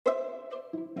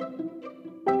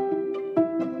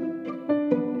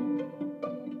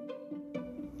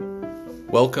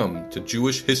Welcome to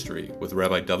Jewish History with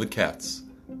Rabbi David Katz,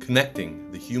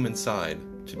 connecting the human side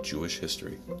to Jewish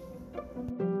history.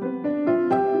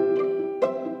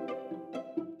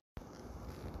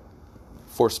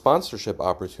 For sponsorship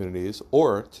opportunities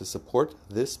or to support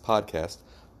this podcast,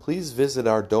 please visit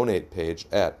our donate page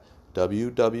at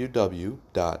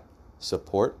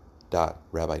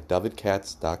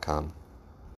www.support.rabbidavidkatz.com.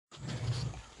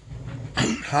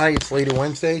 Hi, it's later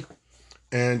Wednesday,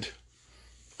 and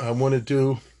I want to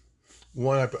do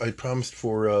one I promised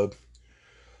for, I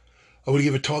want to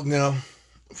give a talk now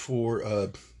for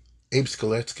Abe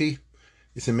Skaletsky.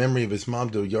 It's in memory of his mom.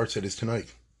 The yahrzeit is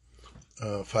tonight.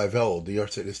 5L, the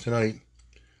yahrzeit is tonight,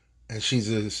 and she's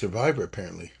a survivor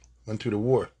apparently. Went through the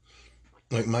war,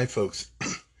 like my folks,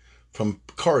 from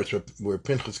Karts, where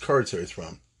Pinchas Karts is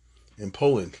from, in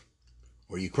Poland,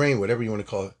 or Ukraine, whatever you want to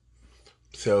call it.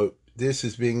 So this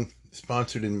is being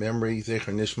sponsored in memory,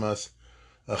 Zecher Nishmas,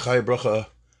 Chaya Bracha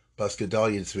Bas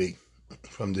Gedalia Tzvi,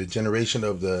 from the generation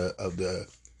of the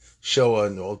Shoah,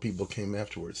 and all the people came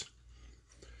afterwards.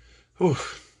 Whew,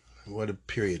 what a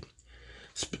period.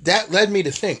 That led me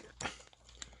to think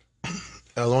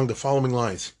along the following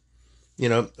lines. You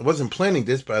know, I wasn't planning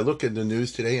this, but I look at the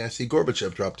news today and I see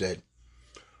Gorbachev drop dead.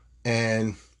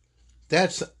 And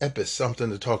that's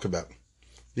something to talk about.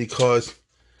 Because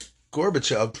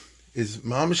Gorbachev is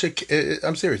mamash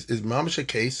a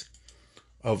case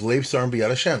of Lev Sar and B'yad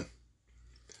Hashem.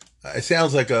 It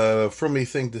sounds like a friendly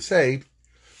thing to say,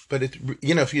 but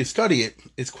if you study it,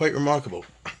 it's quite remarkable.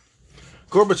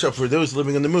 Gorbachev, for those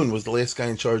living on the moon, was the last guy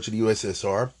in charge of the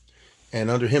USSR, and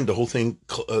under him the whole thing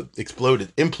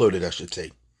imploded, I should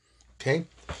say. Okay?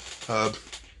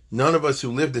 None of us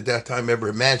who lived at that time ever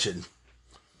imagined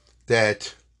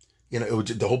that,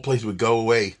 the whole place would go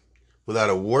away without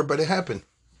a war, but it happened.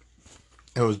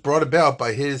 And it was brought about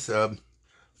by his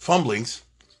fumblings,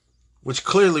 which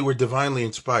clearly were divinely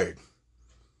inspired.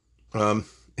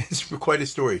 It's quite a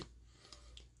story.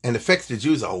 And affects the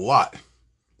Jews a lot.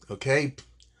 Okay?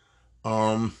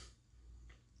 The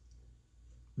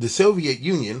Soviet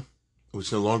Union, which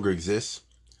no longer exists,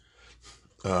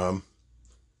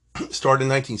 started in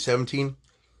 1917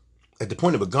 at the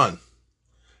point of a gun.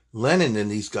 Lenin and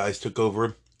these guys took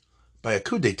over by a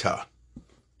coup d'etat,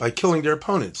 by killing their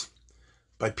opponents,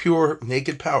 by pure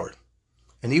naked power.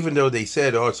 And even though they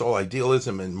said, it's all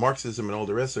idealism and Marxism and all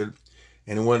the rest of it,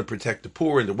 and they wanted to protect the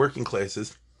poor and the working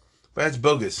classes, but that's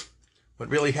bogus. What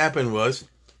really happened was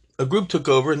a group took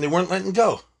over and they weren't letting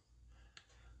go.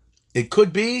 It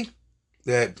could be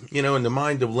that, in the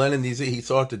mind of Lenin, he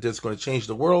thought that this was going to change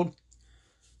the world.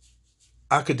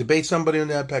 I could debate somebody on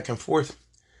that back and forth,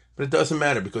 but it doesn't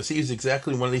matter because he's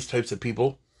exactly one of these types of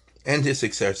people and his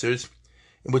successors,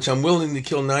 in which I'm willing to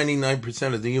kill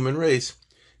 99% of the human race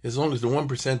as long as the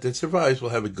 1% that survives will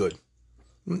have it good.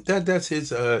 That's his,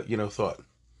 thought.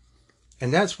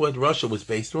 And that's what Russia was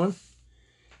based on.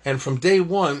 And from day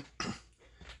one,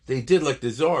 they did like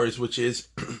the czars, which is,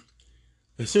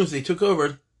 as soon as they took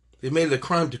over, they made it a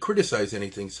crime to criticize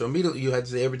anything. So immediately you had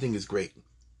to say everything is great.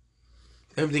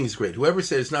 Everything is great. Whoever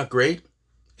says it's not great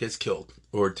gets killed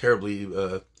or terribly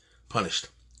punished.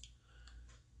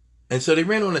 And so they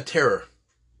ran on a terror.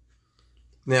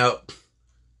 Now,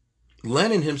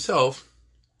 Lenin himself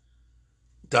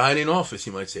died in office,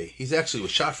 you might say. He actually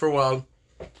was shot for a while.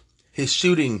 His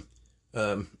shooting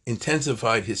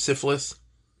intensified his syphilis,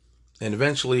 and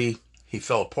eventually he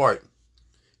fell apart.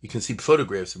 You can see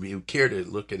photographs if you care to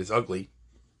look at his ugly.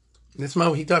 That's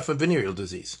how he died from venereal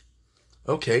disease.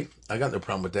 Okay, I got no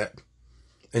problem with that.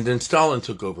 And then Stalin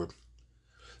took over.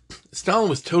 Stalin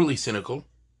was totally cynical,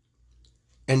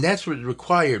 and that's what it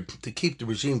required to keep the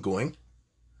regime going.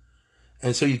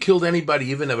 And so you killed anybody,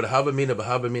 even if a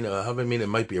Havamina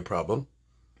might be a problem.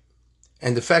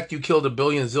 And the fact you killed a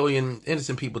billion, zillion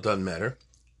innocent people doesn't matter.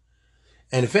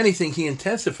 And if anything, he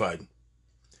intensified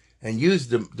and used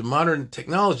the modern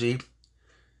technology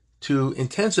to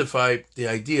intensify the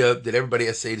idea that everybody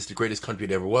has to say it's the greatest country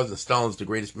that ever was, and Stalin's the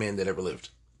greatest man that ever lived.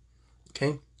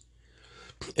 Okay?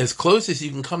 As close as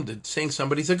you can come to saying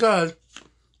somebody's a god,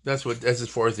 that's as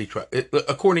far as they tried.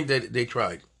 According to they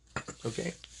tried.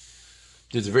 Okay?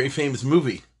 There's a very famous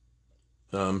movie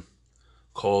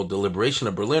called The Liberation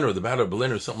of Berlin, or The Battle of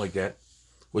Berlin, or something like that,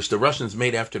 which the Russians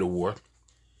made after the war,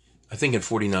 I think in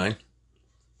 1949.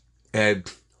 And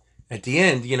at the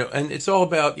end, and it's all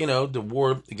about, the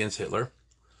war against Hitler.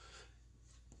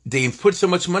 They put so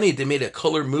much money, they made a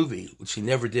color movie, which he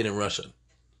never did in Russia,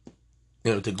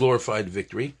 to glorify the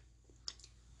victory.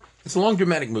 It's a long,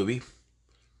 dramatic movie.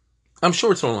 I'm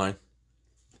sure it's online.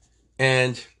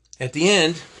 And at the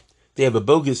end, they have a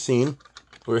bogus scene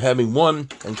where having won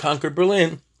and conquered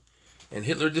Berlin, and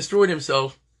Hitler destroyed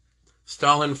himself,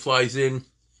 Stalin flies in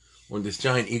on this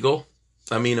giant eagle,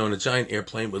 on a giant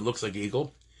airplane, what looks like an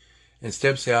eagle, and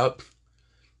steps out.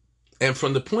 And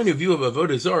from the point of view of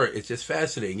Avodah Zarah, it's just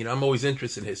fascinating. I'm always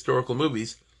interested in historical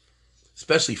movies,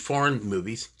 especially foreign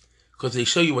movies, because they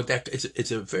show you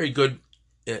it's a very good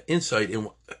insight in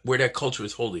where that culture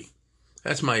is holding.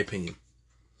 That's my opinion.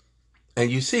 And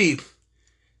you see,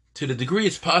 to the degree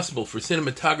it's possible for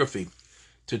cinematography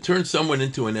to turn someone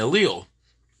into an Elil,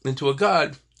 into a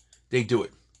god, they do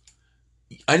it.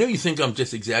 I know you think I'm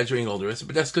just exaggerating all the rest,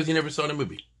 but that's because you never saw the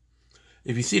movie.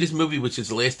 If you see this movie, which is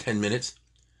the last 10 minutes,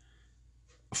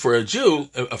 for a Jew,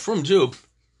 a frum Jew,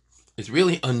 it's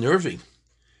really unnerving.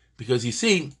 Because you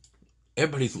see,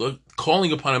 everybody's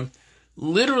calling upon him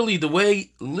literally the way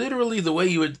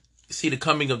you would see the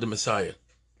coming of the Messiah.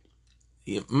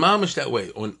 Mamish that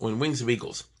way, on wings of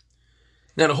eagles.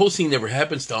 Now, the whole scene never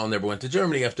happened. Stalin never went to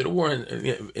Germany after the war, in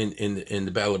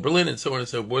the Battle of Berlin, and so on and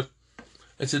so forth.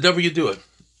 And so, never you do it.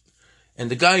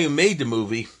 And the guy who made the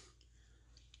movie,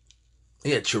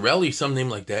 Chirelli, some name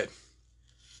like that,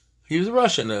 he was a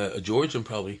Russian, a Georgian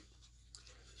probably,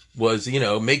 was,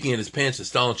 making in his pants that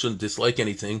Stalin shouldn't dislike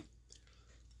anything.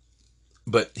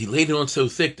 But he laid it on so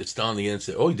thick that Stalin in the end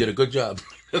said, oh, he did a good job.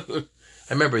 I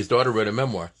remember his daughter wrote a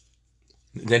memoir.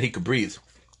 And then he could breathe.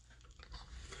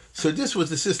 So this was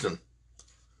the system.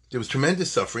 There was tremendous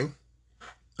suffering.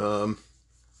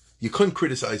 You couldn't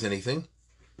criticize anything.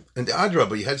 And the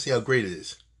Adrabah, you had to see how great it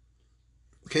is.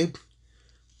 Okay?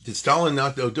 Did Stalin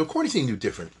not, though? Of course he knew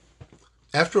different.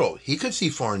 After all, he could see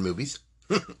foreign movies.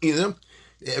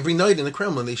 Every night in the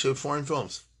Kremlin, they showed foreign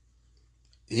films.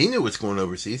 He knew what's going on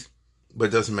overseas, but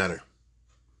it doesn't matter.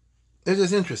 It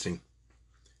is interesting.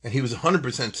 And he was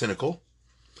 100% cynical.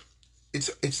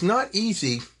 It's not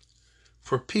easy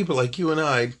for people like you and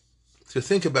I to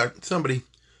think about somebody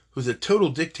who's a total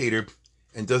dictator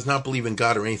and does not believe in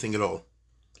God or anything at all.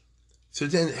 So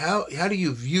then how do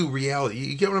you view reality?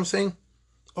 You get what I'm saying?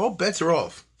 All bets are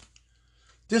off.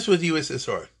 This was the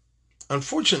USSR.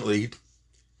 Unfortunately,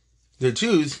 the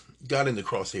Jews got in the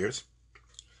crosshairs.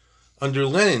 Under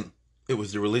Lenin, it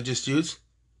was the religious Jews.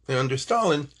 And under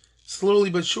Stalin, slowly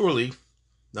but surely,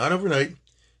 not overnight,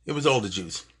 it was all the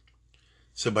Jews.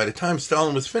 So by the time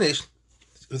Stalin was finished,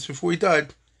 it was before he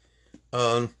died,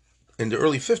 in the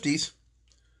early 50s,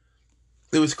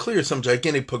 it was clear some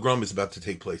gigantic pogrom is about to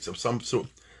take place of some sort,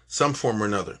 some form or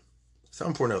another.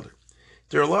 Some form or another.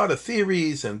 There are a lot of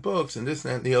theories and books and this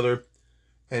and that and the other,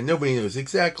 and nobody knows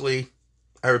exactly.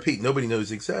 I repeat, nobody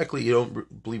knows exactly. You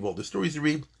don't believe all the stories you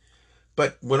read.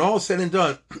 But when all is said and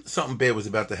done, something bad was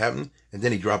about to happen, and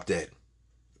then he dropped dead.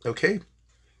 Okay?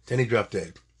 Then he dropped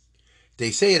dead.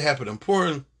 They say it happened in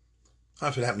Purim. I don't know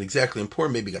if it happened exactly in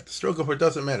Purim. Maybe he got the stroke of it. It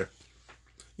doesn't matter.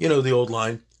 You know the old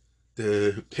line.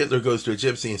 Hitler goes to a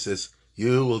gypsy and says,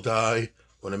 you will die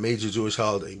on a major Jewish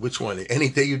holiday. Which one? Any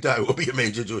day you die will be a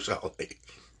major Jewish holiday.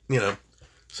 So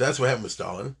that's what happened with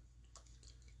Stalin.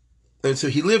 And so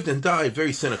he lived and died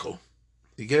very cynical.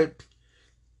 You get it?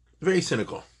 Very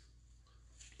cynical.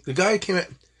 The guy came out.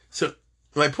 So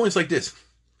my point's like this.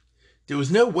 There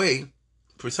was no way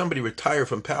for somebody to retire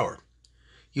from power.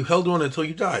 You held on until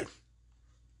you died.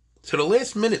 So the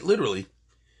last minute, literally,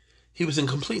 he was in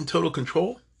complete and total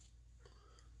control.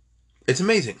 It's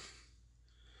amazing.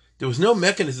 There was no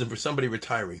mechanism for somebody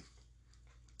retiring.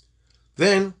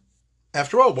 Then,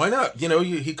 after all, why not?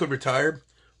 He could retire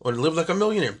or live like a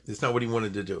millionaire. It's not what he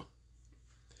wanted to do.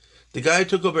 The guy who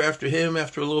took over after him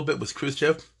after a little bit was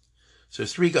Khrushchev. So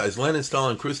there's three guys, Lenin,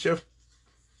 Stalin, Khrushchev.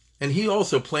 And he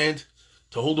also planned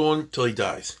to hold on till he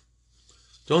dies.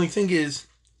 The only thing is,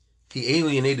 he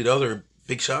alienated other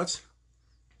big shots.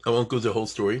 I won't go through the whole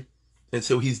story. And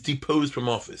so he's deposed from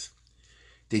office.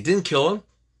 They didn't kill him.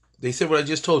 They said what I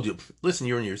just told you. Listen,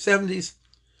 you're in your 70s.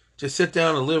 Just sit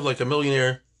down and live like a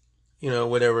millionaire.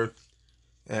 Whatever.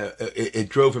 It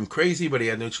drove him crazy, but he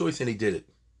had no choice, and he did it.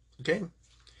 Okay?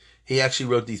 He actually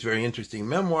wrote these very interesting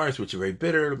memoirs, which are very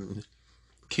bitter,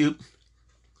 cute.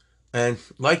 And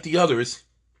like the others,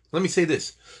 let me say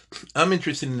this. I'm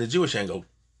interested in the Jewish angle.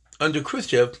 Under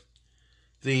Khrushchev,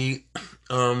 the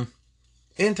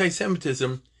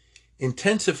anti-Semitism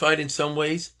intensified in some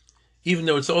ways, even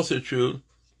though it's also true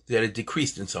that it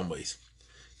decreased in some ways.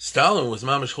 Stalin was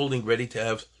mamish holding ready to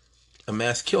have a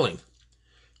mass killing.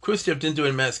 Khrushchev didn't do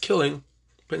a mass killing,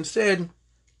 but instead,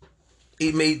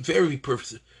 he made very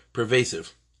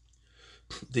pervasive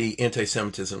the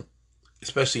anti-Semitism,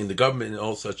 especially in the government and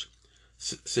all such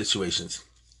situations.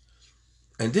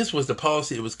 And this was the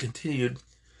policy that was continued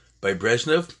by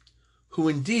Brezhnev, who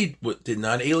indeed did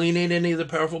not alienate any of the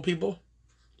powerful people,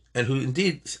 and who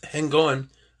indeed hung on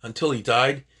until he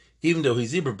died, even though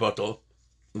he's Iberbatel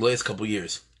the last couple of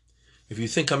years. If you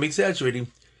think I'm exaggerating,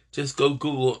 just go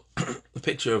Google a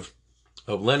picture of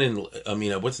Lenin,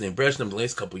 what's his name, Brezhnev the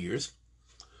last couple of years,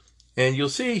 and you'll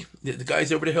see that the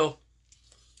guy's over the hill.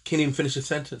 Can't even finish a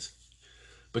sentence.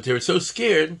 But they were so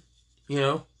scared,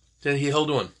 that he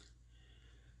held on.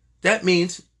 That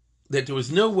means that there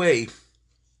was no way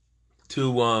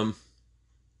to,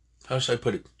 how should I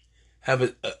put it, have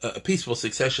a peaceful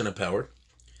succession of power.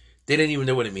 They didn't even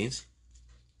know what it means.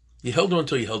 You held on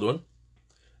until you held on.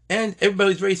 And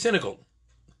everybody's very cynical.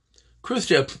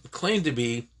 Khrushchev claimed to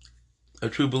be a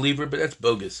true believer, but that's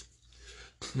bogus.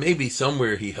 Maybe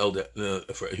somewhere he he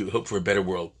hoped for a better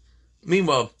world.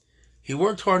 Meanwhile, he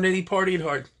worked hard and he partied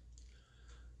hard.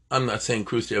 I'm not saying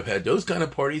Khrushchev had those kind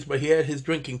of parties, but he had his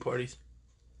drinking parties.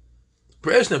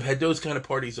 Brezhnev had those kind of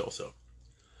parties also.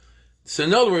 So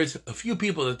in other words, a few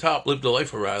people at the top lived a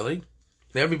life of Riley,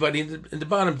 and everybody in the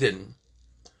bottom didn't.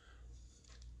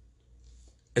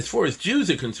 As far as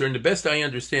Jews are concerned, the best I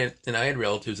understand, and I had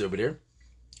relatives over there,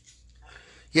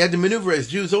 you had to maneuver as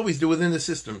Jews always do within the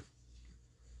system.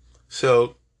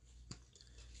 So,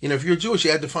 if you're Jewish,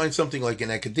 you had to find something like in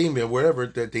academia, wherever,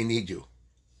 that they need you.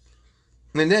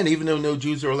 And then, even though no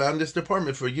Jews are allowed in this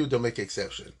department, for you, they'll make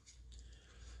exception.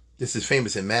 This is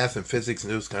famous in math and physics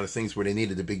and those kind of things where they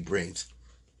needed the big brains.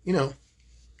 The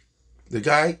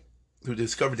guy who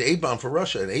discovered the A-bomb for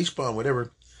Russia, an H-bomb,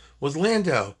 whatever, was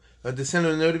Landau, a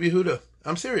descendant of Noda B'Yehuda.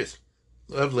 I'm serious.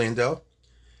 I love Landau.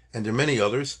 And there are many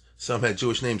others. Some had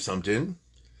Jewish names, some didn't.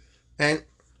 And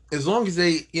as long as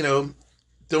they,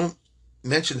 don't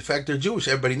mention the fact they're Jewish,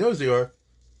 everybody knows they are,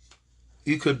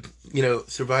 you could,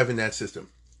 survive in that system.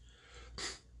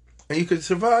 And you could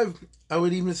survive, I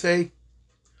would even say,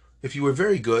 if you were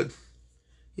very good,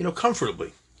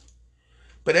 comfortably.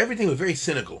 But everything was very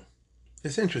cynical.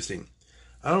 It's interesting.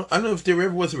 I don't know if there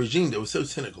ever was a regime that was so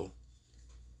cynical.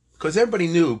 Because everybody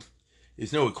knew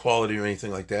there's no equality or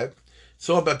anything like that. It's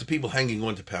all about the people hanging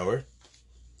on to power.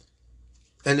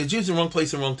 And the Jews in the wrong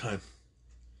place in the wrong time.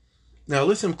 Now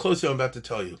listen closely what I'm about to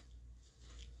tell you.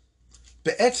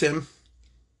 Be'etzem,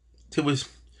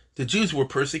 the Jews were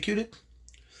persecuted.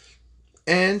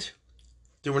 And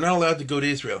they were not allowed to go to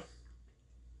Israel.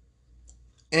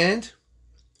 And,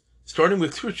 starting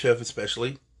with Khrushchev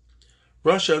especially,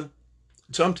 Russia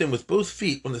jumped in with both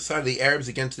feet on the side of the Arabs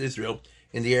against Israel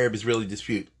in the Arab-Israeli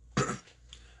dispute.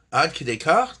 Ad kedei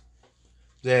kach,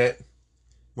 that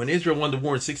when Israel won the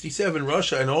war in 1967,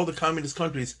 Russia and all the communist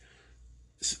countries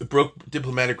broke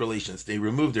diplomatic relations. They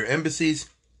removed their embassies.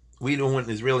 We don't want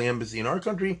an Israeli embassy in our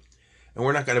country, and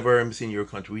we're not going to have our embassy in your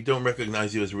country. We don't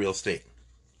recognize you as a real state.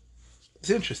 It's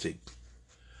interesting.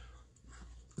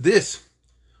 This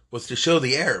was to show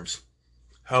the Arabs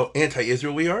how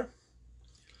anti-Israel we are,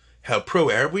 how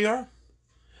pro-Arab we are.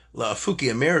 La'afuki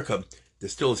America, that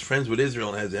still is friends with Israel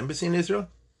and has an embassy in Israel.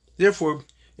 Therefore,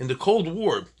 in the Cold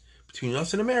War between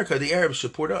us and America, the Arabs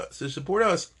support us. They support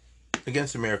us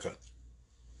against America.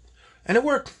 And it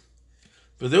worked.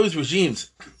 For those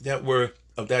regimes that were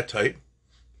of that type,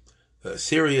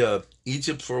 Syria,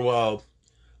 Egypt for a while,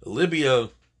 Libya,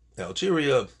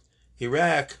 Algeria,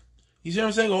 Iraq, you see what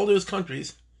I'm saying? All those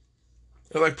countries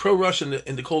are like pro-Russian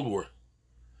in the Cold War.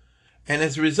 And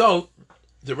as a result,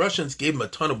 the Russians gave them a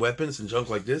ton of weapons and junk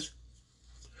like this,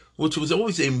 which was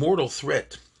always a mortal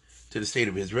threat to the state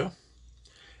of Israel.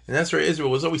 And that's where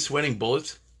Israel was always sweating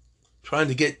bullets, trying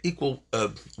to get equal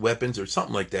weapons or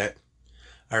something like that.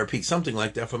 I repeat, something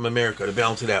like that from America to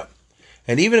balance it out.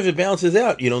 And even if it balances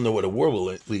out, you don't know what a war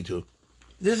will lead to.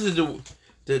 This is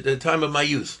the time of my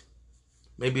youth.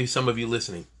 Maybe some of you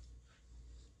listening.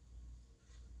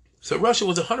 So Russia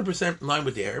was 100% in line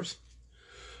with the Arabs.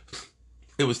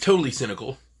 It was totally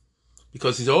cynical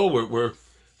because these all were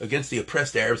against the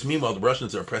oppressed Arabs. Meanwhile, the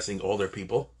Russians are oppressing all their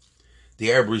people.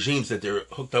 The Arab regimes that they're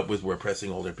hooked up with were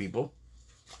oppressing all their people.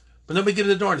 But nobody gives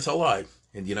a darn. It's a lie.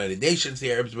 In the United Nations,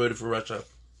 the Arabs voted for Russia.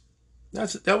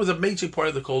 That was a major part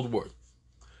of the Cold War.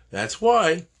 That's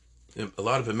why a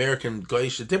lot of American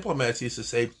Galatian diplomats used to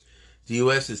say the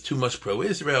U.S. is too much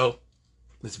pro-Israel.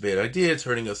 It's a bad idea. It's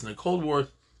hurting us in the Cold War.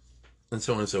 And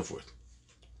so on and so forth.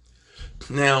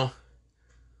 Now,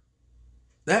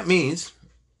 that means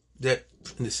that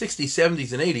in the 60s,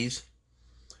 70s, and 80s,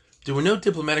 there were no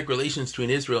diplomatic relations between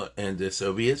Israel and the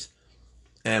Soviets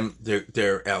and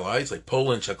their allies, like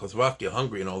Poland, Czechoslovakia,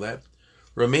 Hungary, and all that.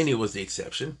 Romania was the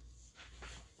exception.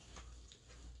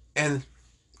 And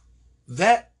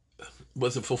that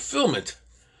was a fulfillment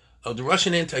of the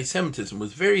Russian anti-Semitism. It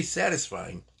was very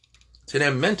satisfying to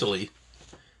them mentally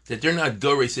that they're not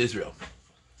Goris Israel.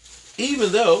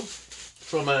 Even though,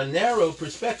 from a narrow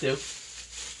perspective,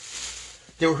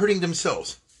 they were hurting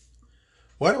themselves.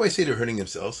 Why do I say they're hurting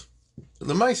themselves?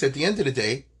 The mice, at the end of the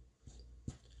day,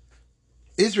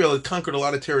 Israel had conquered a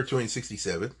lot of territory in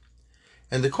 67,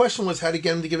 and the question was how to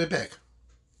get them to give it back.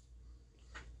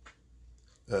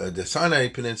 The Sinai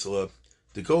Peninsula,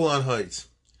 the Golan Heights,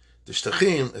 the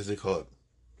Shtachim, as they call it.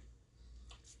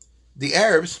 The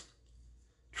Arabs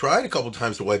tried a couple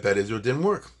times to wipe out Israel, it didn't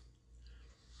work.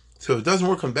 So if it doesn't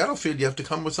work on the battlefield, you have to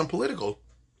come up with some political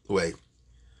way.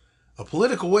 A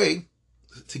political way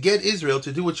to get Israel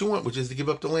to do what you want, which is to give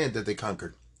up the land that they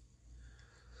conquered.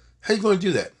 How are you going to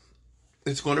do that?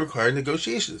 It's going to require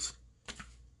negotiations.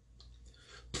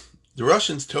 The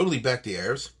Russians totally backed the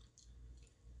Arabs.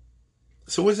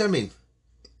 So what does that mean?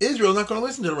 Israel not going to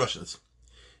listen to the Russians.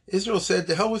 Israel said,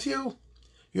 to hell with you.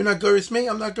 You're not Goris me,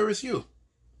 I'm not Goris you.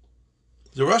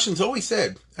 The Russians always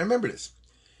said, I remember this,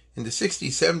 in the 60s,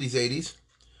 70s, 80s,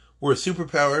 we're a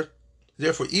superpower.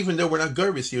 Therefore, even though we're not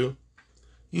Goris you,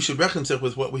 you should reconcile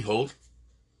with what we hold.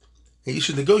 And you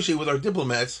should negotiate with our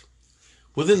diplomats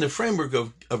within the framework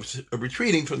of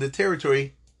retreating from the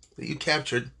territory that you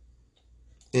captured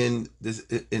in the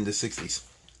 60s.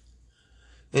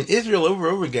 And Israel over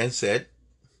and over again said,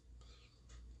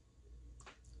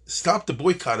 stop the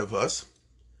boycott of us.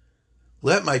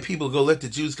 Let my people go, let the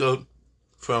Jews go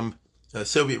from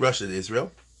Soviet Russia to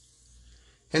Israel.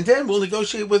 And then we'll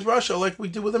negotiate with Russia like we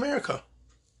did with America.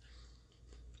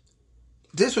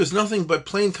 This was nothing but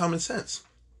plain common sense.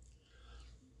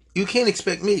 You can't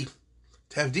expect me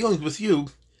to have dealings with you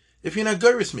if you're not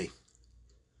Goris me.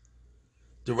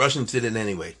 The Russians did it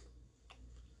anyway.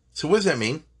 So what does that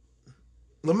mean?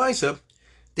 Lamaisa,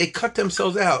 they cut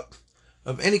themselves out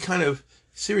of any kind of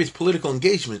serious political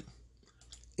engagement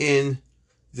from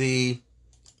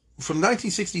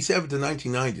 1967 to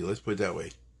 1990, let's put it that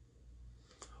way.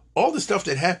 All the stuff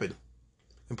that happened,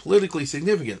 and politically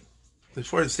significant, as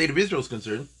far as the state of Israel is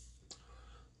concerned,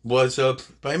 was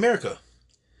by America.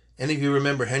 Any of you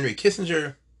remember Henry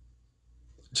Kissinger,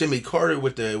 Jimmy Carter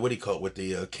with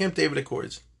the Camp David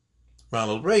Accords,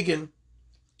 Ronald Reagan?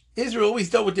 Israel always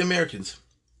dealt with the Americans.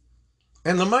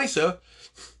 And Lamaisa,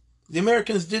 the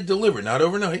Americans did deliver, not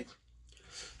overnight.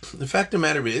 The fact of the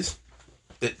matter is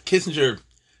that Kissinger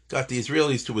got the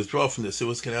Israelis to withdraw from the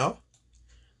Suez Canal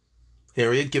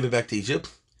area, give it back to Egypt,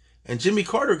 and Jimmy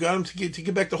Carter got them to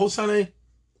get back the whole Sinai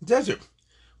Desert,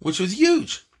 which was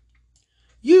huge.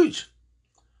 Huge.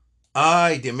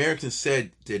 The Americans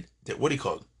said that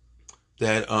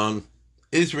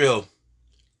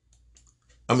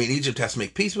Egypt has to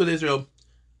make peace with Israel.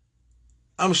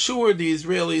 I'm sure the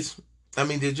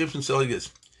Egyptians said like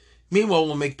this, meanwhile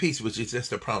we'll make peace, which is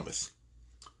just a promise.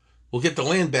 We'll get the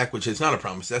land back, which is not a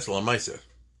promise, that's Lamaisa.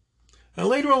 And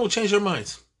later on we'll change our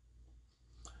minds.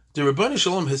 The Rabbanu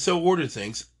Shalom has so ordered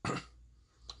things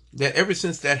that ever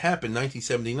since that happened,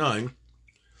 1979,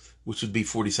 which would be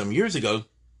 40-some years ago,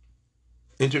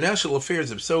 international affairs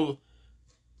have so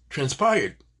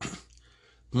transpired.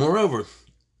 Moreover,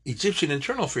 Egyptian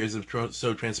internal affairs have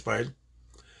so transpired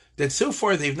that so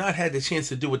far they've not had the chance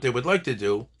to do what they would like to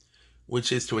do,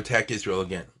 which is to attack Israel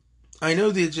again. I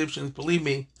know the Egyptians, believe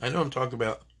me, I know I'm talking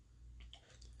about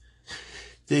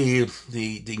the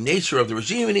nature of the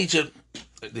regime in Egypt,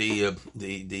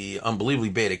 the unbelievably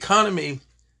bad economy,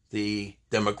 the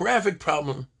demographic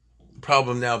problem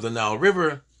now of the Nile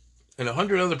River, and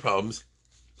 100 other problems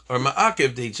are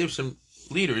ma'akev the Egyptian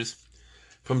leaders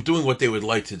from doing what they would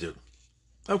like to do.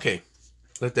 Okay,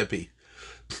 let that be.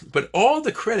 But all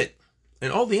the credit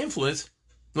and all the influence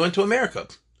went to America,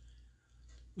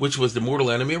 which was the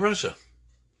mortal enemy of Russia.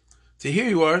 So here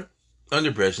you are,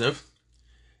 under Brezhnev,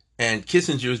 and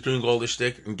Kissinger is doing all the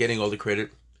shtick and getting all the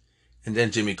credit, and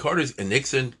then Jimmy Carter's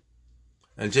getting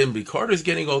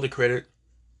all the credit,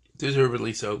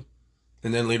 deservedly so,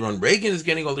 and then later on Reagan is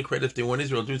getting all the credit. If they want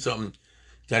Israel to do something,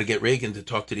 you got to get Reagan to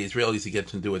talk to the Israelis to get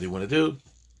them to do what they want to do,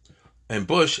 and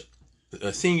Bush,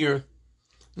 Senior.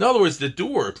 In other words, the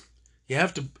door you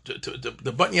have to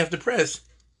the button you have to press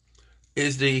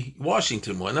is the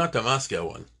Washington one, not the Moscow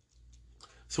one.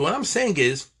 So what I'm saying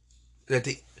is that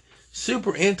the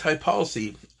super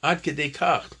anti-policy ad kedei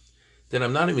kach, that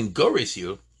I'm not even Goris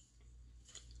you,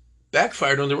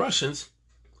 backfired on the Russians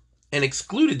and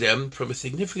excluded them from a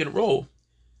significant role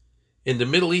in the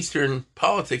Middle Eastern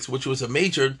politics, which was a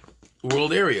major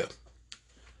world area.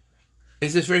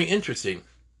 It's just very interesting.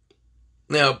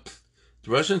 Now,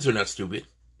 the Russians are not stupid.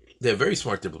 They're very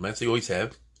smart diplomats. They always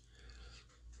have.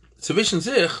 Sufficient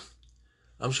zich,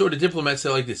 I'm sure the diplomats say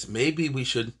like this, maybe we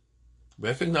should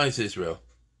recognize Israel.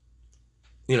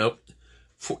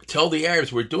 tell the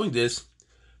Arabs we're doing this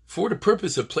for the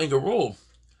purpose of playing a role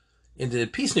in the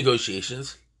peace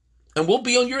negotiations, and we'll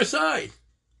be on your side.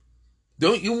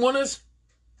 Don't you want us,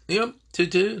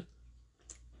 to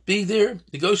be there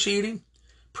negotiating,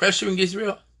 pressuring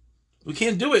Israel? We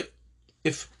can't do it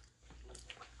if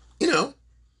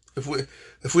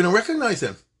we don't recognize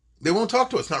them. They won't talk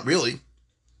to us. Not really,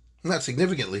 not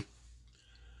significantly.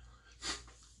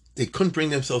 They couldn't bring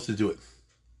themselves to do it.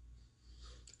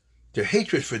 Their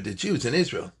hatred for the Jews in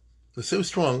Israel was so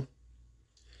strong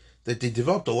that they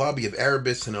developed a lobby of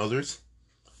Arabists and others,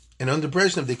 and under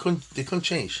Brezhnev they couldn't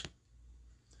change.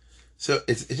 So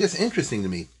it's just interesting to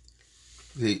me.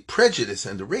 The prejudice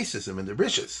and the racism and the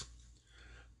riches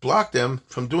blocked them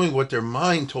from doing what their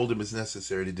mind told them is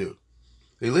necessary to do.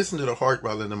 They listened to the heart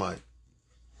rather than the mind.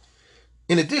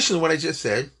 In addition to what I just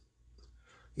said,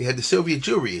 you had the Soviet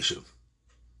Jewry issue.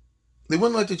 They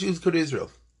wouldn't let the Jews go to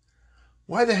Israel.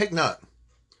 Why the heck not?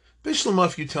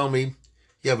 Bishlamov, you tell me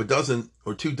you have a dozen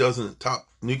or 2 dozen top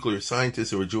nuclear scientists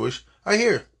who are Jewish. I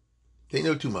hear. They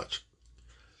know too much.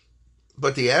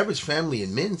 But the average family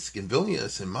in Minsk, in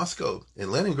Vilnius, in Moscow,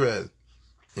 in Leningrad,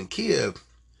 in Kiev,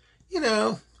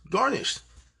 garnished.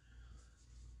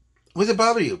 What does it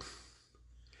bother you?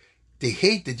 They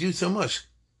hate the Jews so much,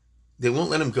 they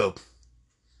won't let them go.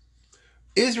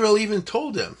 Israel even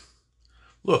told them,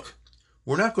 look,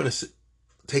 we're not going to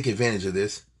take advantage of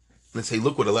this and say,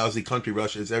 look what a lousy country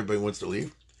Russia is, everybody wants to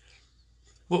leave.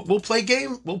 We'll play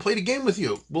game. We'll play the game with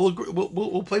you. We'll agree,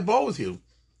 we'll play ball with you.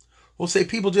 We'll say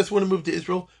people just want to move to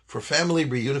Israel for family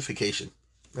reunification.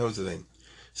 That was the thing.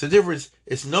 So the difference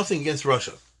is nothing against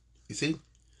Russia, you see?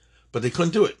 But they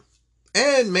couldn't do it.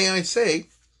 And may I say,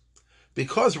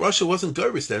 because Russia wasn't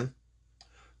Gorbis then,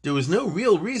 there was no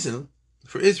real reason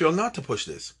for Israel not to push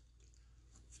this.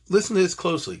 Listen to this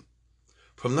closely.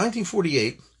 From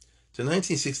 1948 to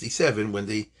 1967, when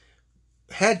they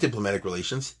had diplomatic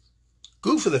relations,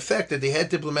 for the fact that they had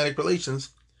diplomatic relations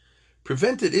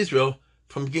prevented Israel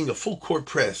from getting a full court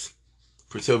press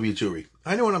for Soviet Jewry.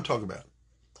 I know what I'm talking about.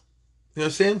 You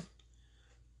understand?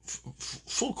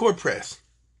 Full court press.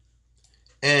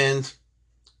 And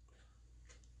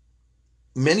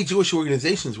many Jewish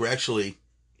organizations were actually,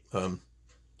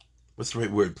 what's the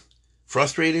right word?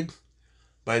 Frustrated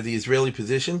by the Israeli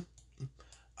position.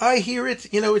 I hear it,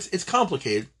 it's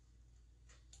complicated.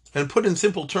 And put in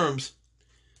simple terms,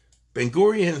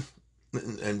 Ben-Gurion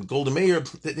and Golda Meir,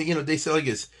 they say like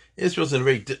this: Israel's in a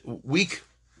very weak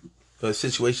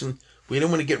situation. We don't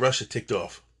want to get Russia ticked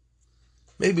off.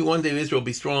 Maybe one day Israel will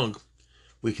be strong.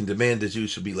 We can demand the Jews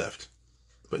should be left.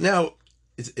 But now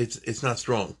it's not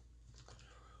strong.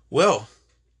 Well,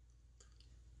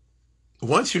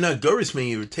 once you're not Gorbis,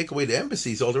 you take away the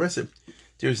embassies, all the rest of it.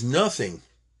 There's nothing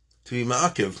to be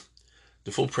ma'akev,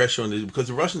 the full pressure on it, because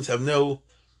the Russians have no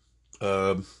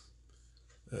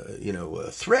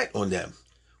threat on them.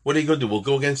 What are you going to do? We'll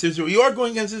go against Israel. You are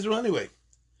going against Israel anyway.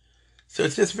 So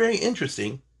it's just very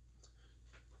interesting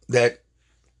that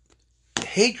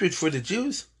hatred for the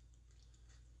Jews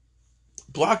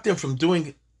blocked them from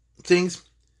doing things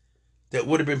that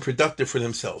would have been productive for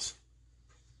themselves.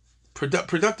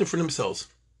 Productive for themselves.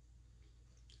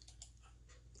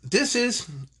 This is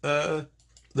the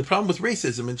problem with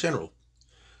racism in general.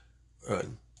 A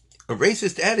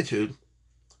racist attitude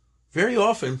very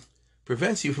often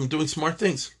prevents you from doing smart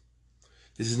things.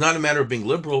 This is not a matter of being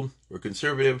liberal or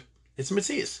conservative. It's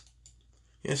Matthias.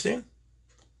 You understand?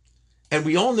 And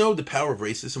we all know the power of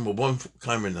racism of one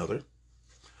kind or another.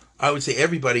 I would say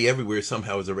everybody everywhere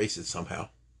somehow is a racist somehow.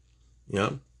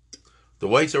 The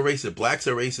whites are racist, the blacks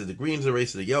are racist, the greens are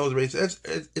racist, the yellows are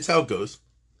racist. It's how it goes.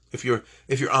 If you're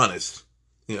honest,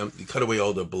 you cut away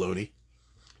all the baloney.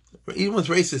 Everyone's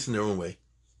racist in their own way.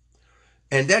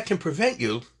 And that can prevent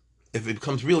you, if it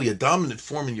becomes really a dominant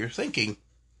form in your thinking,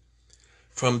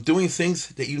 from doing things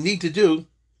that you need to do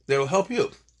that will help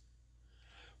you.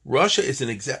 Russia is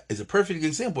a perfect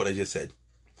example of what I just said.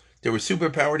 They were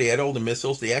superpower, they had all the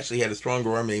missiles, they actually had a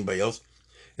stronger army than anybody else.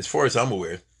 As far as I'm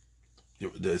aware,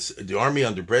 the army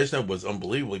under Brezhnev was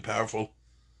unbelievably powerful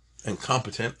and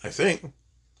competent, I think.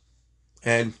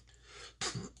 And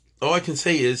all I can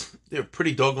say is they're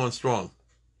pretty doggone strong.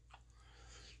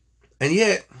 And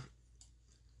yet,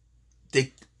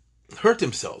 they hurt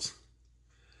themselves.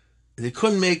 They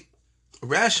couldn't make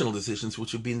rational decisions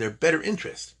which would be in their better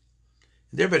interest.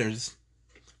 Their better interest,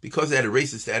 because they had a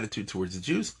racist attitude towards the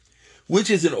Jews, which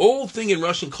is an old thing in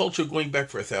Russian culture going back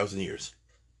for 1,000 years.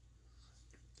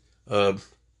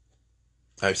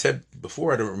 I've said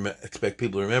before, I don't expect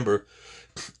people to remember,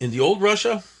 in the old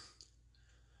Russia,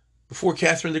 before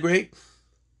Catherine the Great,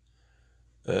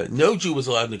 no Jew was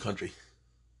allowed in the country.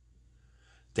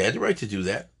 They had the right to do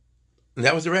that. And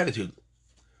that was their attitude.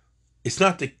 It's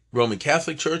not the Roman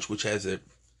Catholic Church, which has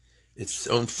its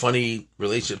own funny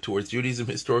relationship towards Judaism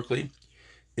historically.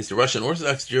 It's the Russian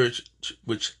Orthodox Church,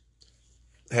 which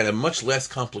had a much less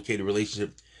complicated relationship.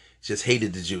 It just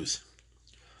hated the Jews.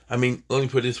 I mean, let me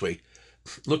put it this way.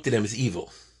 Looked at them as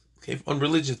evil, okay, on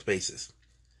religious basis.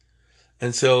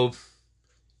 And so,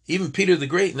 even Peter the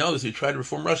Great and others who tried to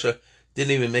reform Russia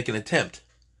didn't even make an attempt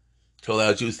to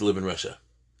allow Jews to live in Russia.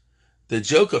 The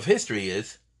joke of history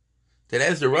is that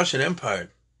as the Russian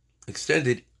Empire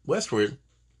extended westward,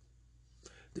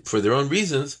 for their own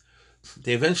reasons,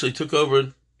 they eventually took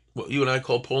over what you and I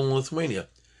call Poland and Lithuania,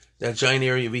 that giant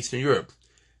area of Eastern Europe,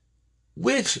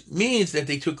 which means that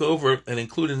they took over and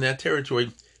included in that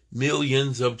territory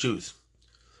millions of Jews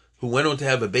who went on to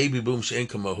have a baby boom she'en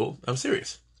kamohu. I'm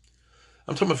serious.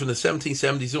 I'm talking about from the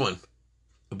 1770s on.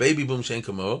 A baby boom she'en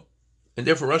kamohu. And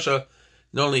therefore Russia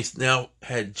not only now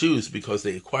had Jews because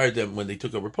they acquired them when they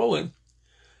took over Poland.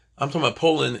 I'm talking about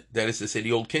Poland, that is to say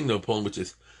the old kingdom of Poland, which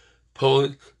is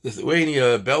Poland,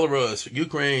 Lithuania, Belarus,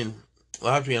 Ukraine,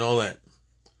 Latvia, and all that.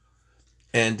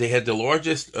 And they had the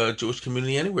largest Jewish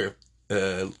community anywhere.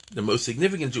 The most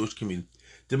significant Jewish community.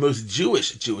 The most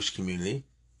Jewish community.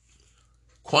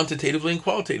 Quantitatively and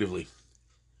qualitatively.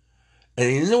 And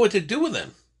they didn't know what to do with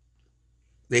them.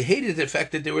 They hated the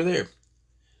fact that they were there.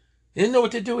 They didn't know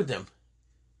what to do with them.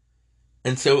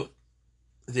 And so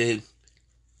they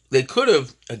could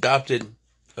have adopted,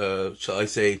 shall I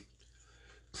say,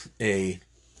 a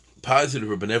positive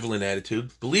or benevolent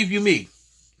attitude. Believe you me,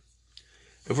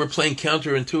 if we're playing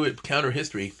counter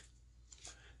history,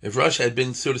 if Russia had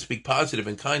been, so to speak, positive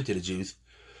and kind to the Jews,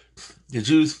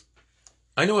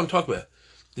 I know what I'm talking about.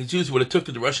 The Jews would have took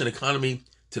the Russian economy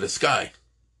to the sky.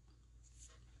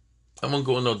 I won't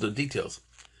go into the details.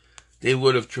 They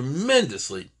would have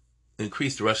tremendously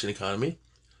increased the Russian economy,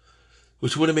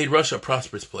 which would have made Russia a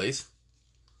prosperous place.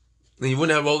 And you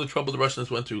wouldn't have all the trouble the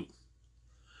Russians went through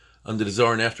under the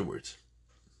Tsar and afterwards.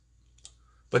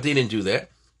 But they didn't do that.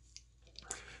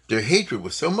 Their hatred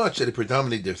was so much that it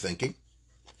predominated their thinking.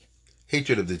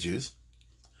 Hatred of the Jews.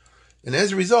 And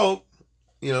as a result,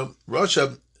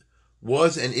 Russia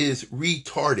was and is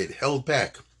retarded, held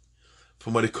back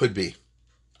from what it could be.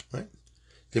 Right?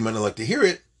 They might not like to hear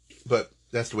it, but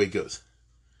that's the way it goes.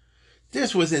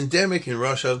 This was endemic in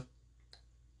Russia.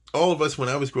 All of us, when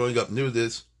I was growing up, knew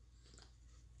this,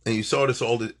 and you saw this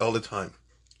all the time.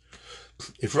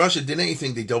 If Russia did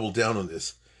anything, they doubled down on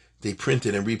this. They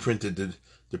printed and reprinted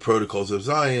the Protocols of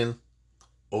Zion,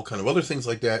 all kind of other things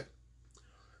like that.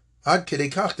 Ad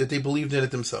kedei kach, that they believed in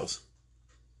it themselves.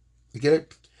 You get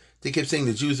it? They kept saying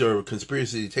the Jews are a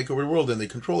conspiracy to take over the world and they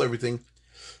control everything.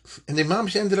 And their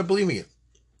moms ended up believing it,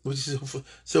 which is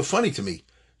so funny to me.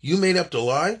 You made up the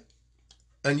lie,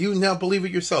 and you now believe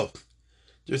it yourself.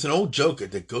 There's an old joke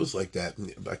that goes like that.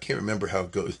 I can't remember how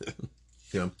it goes.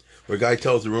 Where a guy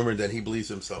tells the rumor that he believes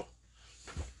himself.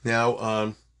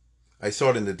 Now, I saw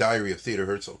it in the diary of Theodor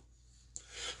Herzl.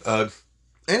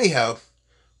 Anyhow,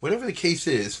 whatever the case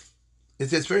is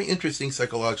it's very interesting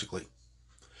psychologically.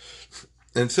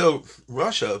 And so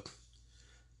Russia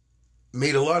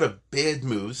made a lot of bad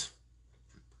moves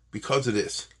because of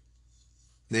this.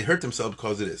 They hurt themselves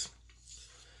because of this.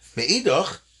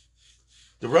 Me'idach,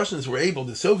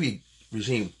 the Soviet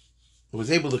regime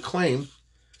was able to claim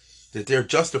that they're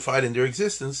justified in their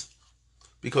existence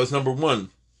because, number one,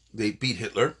 they beat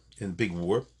Hitler in a big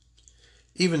war,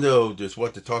 even though there's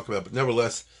what to talk about, but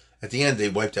nevertheless, at the end, they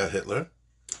wiped out Hitler.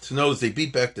 So notice they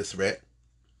beat back the threat.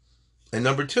 And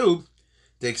number two,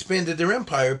 they expanded their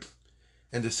empire,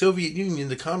 and the Soviet Union,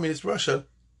 the communist Russia,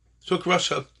 took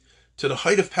Russia to the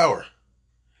height of power.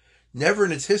 Never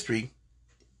in its history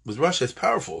was Russia as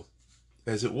powerful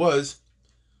as it was,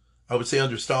 I would say,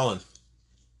 under Stalin.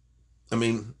 I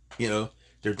mean,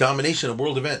 their domination of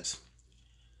world events.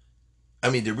 I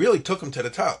mean, they really took them to the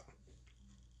top.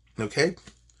 Okay?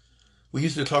 We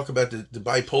used to talk about the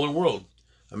bipolar world,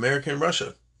 America and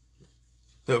Russia.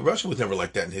 Russia was never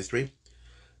like that in history.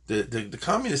 The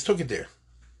communists took it there.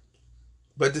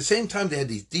 But at the same time, they had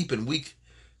these deep and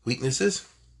weaknesses.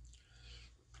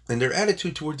 And their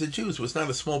attitude towards the Jews was not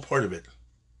a small part of it.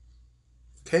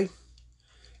 Okay?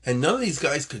 And none of these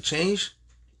guys could change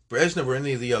Brezhnev or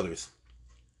any of the others.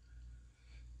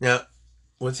 Now,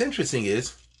 what's interesting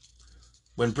is,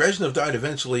 when Brezhnev died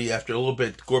eventually, after a little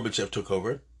bit, Gorbachev took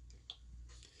over,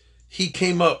 he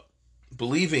came up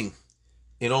believing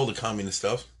in all the communist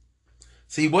stuff.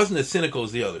 See, he wasn't as cynical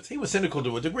as the others. He was cynical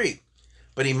to a degree.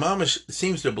 But he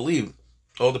seems to believe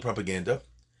all the propaganda.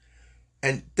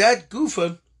 And that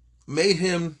goofa made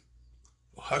him,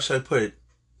 how should I put it,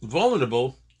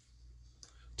 vulnerable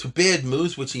to bad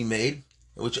moves which he made,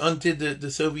 which undid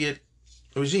the Soviet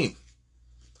regime.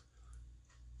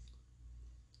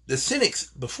 The cynics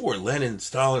before Lenin,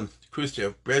 Stalin,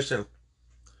 Khrushchev, Brezhnev,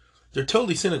 they're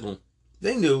totally cynical.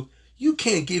 They knew you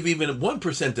can't give even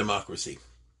 1% democracy.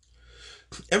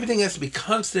 Everything has to be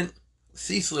constant,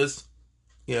 ceaseless,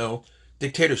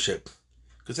 dictatorship.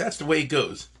 Because that's the way it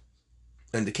goes.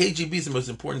 And the KGB is the most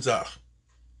important Zach.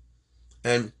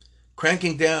 And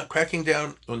cracking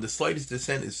down on the slightest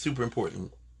dissent is super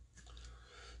important.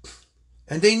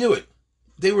 And they knew it.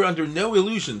 They were under no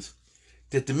illusions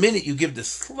that the minute you give the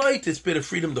slightest bit of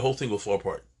freedom, the whole thing will fall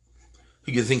apart.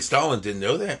 You think Stalin didn't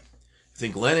know that? You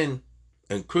think Lenin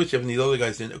and Khrushchev and these other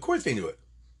guys didn't? Of course they knew it.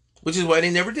 Which is why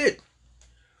they never did.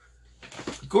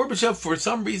 Gorbachev, for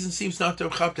some reason, seems not to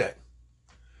have caught that.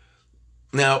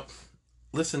 Now,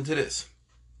 listen to this.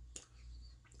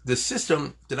 The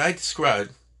system that I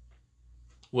described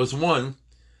was one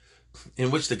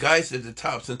in which the guys at the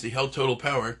top, since they held total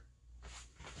power,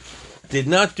 did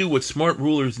not do what smart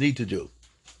rulers need to do.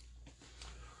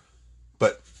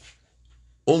 But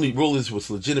only rulers with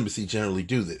legitimacy generally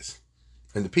do this.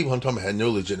 And the people I'm talking about had no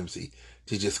legitimacy.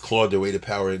 They just clawed their way to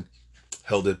power and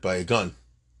held it by a gun.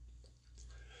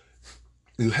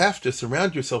 You have to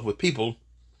surround yourself with people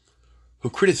who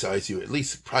criticize you, at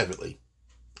least privately,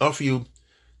 offer you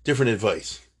different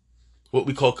advice, what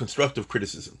we call constructive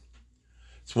criticism.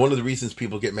 It's one of the reasons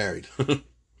people get married,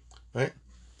 right?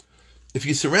 If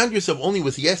you surround yourself only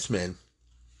with yes men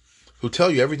who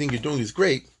tell you everything you're doing is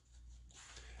great,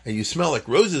 and you smell like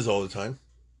roses all the time,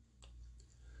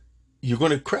 you're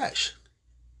going to crash.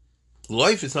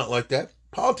 Life is not like that.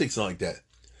 Politics is not like that.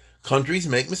 Countries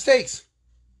make mistakes.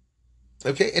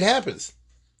 Okay, it happens.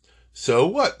 So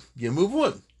what? You move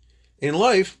on. In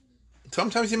life,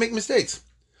 sometimes you make mistakes.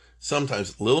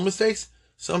 Sometimes little mistakes,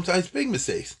 sometimes big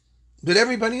mistakes. But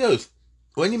everybody knows,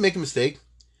 when you make a mistake,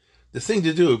 the thing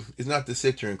to do is not to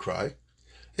sit there and cry.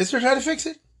 It's to try to fix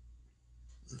it.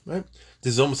 Right?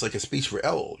 This is almost like a speech for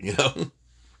Elul,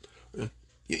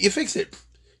 You fix it.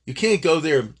 You can't go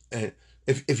there and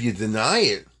if you deny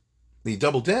it, you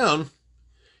double down,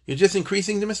 you're just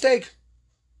increasing the mistake.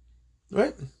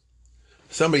 Right?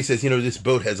 Somebody says, this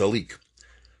boat has a leak.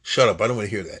 Shut up, I don't want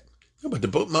to hear that. No, but the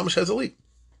boat, mamash, has a leak.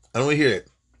 I don't want to hear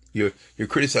that. You're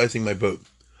criticizing my boat.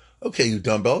 Okay, you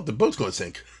dumbbell, the boat's going to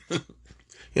sink. You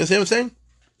understand what I'm saying?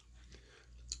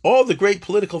 All the great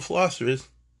political philosophers,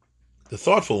 the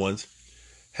thoughtful ones,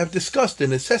 have discussed the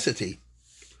necessity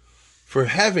for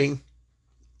having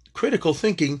critical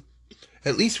thinking,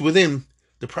 at least within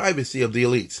the privacy of the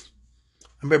elites.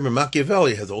 I remember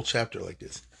Machiavelli has a whole chapter like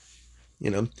this.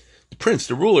 The prince,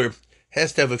 the ruler,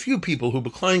 has to have a few people who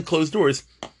behind closed doors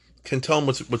can tell him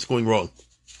what's going wrong.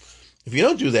 If you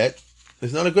don't do that,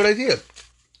 it's not a good idea.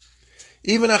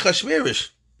 Even Achashverosh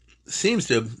seems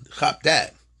to chop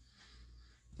that.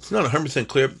 It's not 100%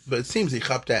 clear, but it seems he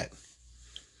chopped that.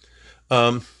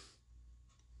 Not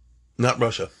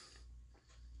Russia.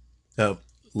 Now,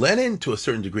 Lenin, to a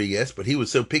certain degree, yes, but he was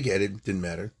so pig-headed, it didn't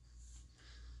matter.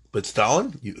 But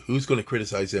Stalin, who's going to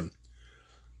criticize him?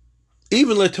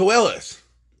 Even Letoelis.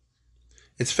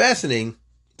 It's fascinating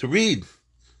to read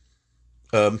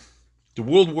the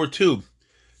World War II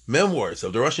memoirs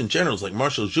of the Russian generals like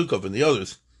Marshal Zhukov and the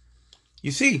others.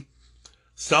 You see,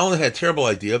 Stalin had a terrible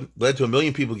idea, led to 1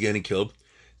 million people getting killed.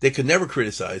 They could never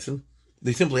criticize him.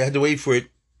 They simply had to wait for it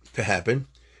to happen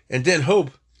and then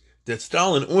hope that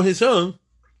Stalin, on his own,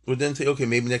 would then say, okay,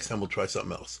 maybe next time we'll try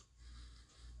something else.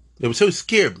 They were so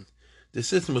scared. The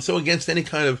system was so against any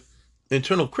kind of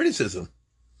internal criticism.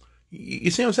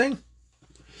 You see what I'm saying?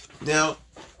 Now,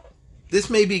 this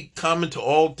may be common to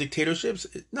all dictatorships.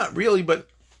 Not really, but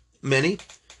many.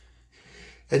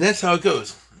 And that's how it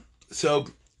goes. So,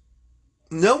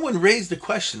 no one raised the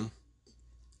question,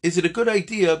 is it a good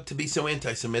idea to be so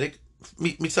anti-Semitic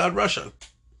beside Russia?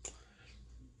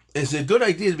 Is it a good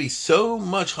idea to be so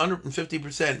much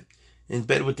 150% in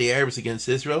bed with the Arabs against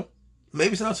Israel?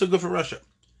 Maybe it's not so good for Russia.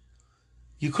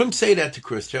 You couldn't say that to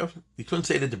Khrushchev. You couldn't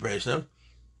say that to Brezhnev.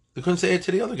 You couldn't say it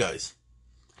to the other guys.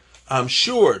 I'm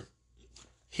sure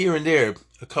here and there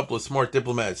a couple of smart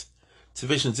diplomats,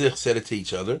 Tzvi and Zich, said it to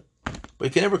each other, but you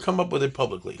can never come up with it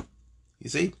publicly. You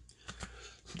see?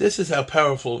 This is how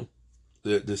powerful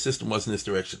the system was in this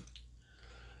direction.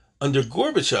 Under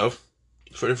Gorbachev,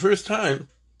 for the first time,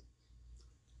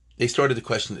 they started to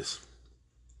question this.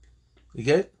 You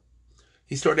get it?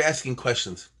 He started asking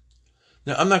questions.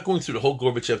 Now, I'm not going through the whole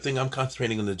Gorbachev thing. I'm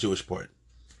concentrating on the Jewish part.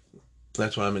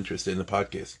 That's why I'm interested in the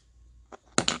podcast.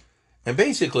 And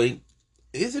basically,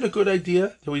 is it a good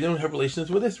idea that we don't have relations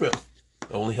with Israel?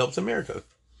 It only helps America.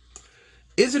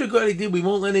 Is it a good idea we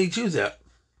won't let any Jews out?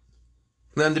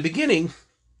 Now, in the beginning,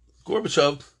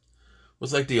 Gorbachev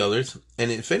was like the others,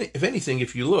 and if anything,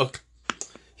 if you look,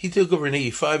 he took over in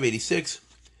 85, 86,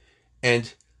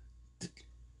 and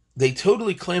they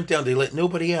totally clamped down. They let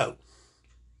nobody out.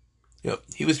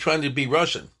 He was trying to be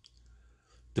Russian.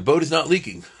 The boat is not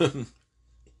leaking.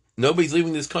 Nobody's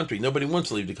leaving this country. Nobody wants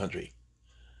to leave the country.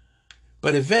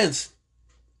 But events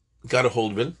got a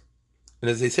hold of him, and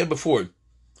as I said before,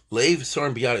 Lev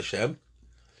Tsarin Be'yad,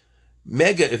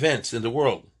 mega events in the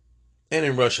world and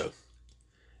in Russia,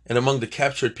 and among the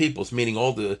captured peoples, meaning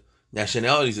all the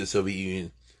nationalities of the Soviet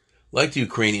Union, like the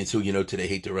Ukrainians who, today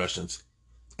hate the Russians,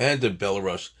 and the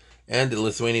Belarus, and the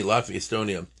Lithuania, Latvia,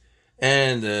 Estonia,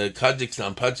 and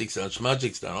Kazakhstan,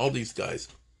 Shmajikistan, all these guys,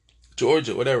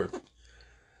 Georgia, whatever.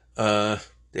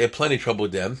 They had plenty of trouble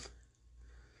with them.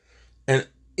 And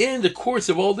in the course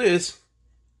of all this,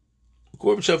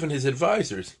 Gorbachev and his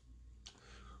advisors,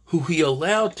 who he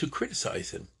allowed to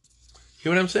criticize him.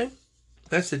 Hear what I'm saying?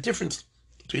 That's the difference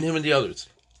between him and the others.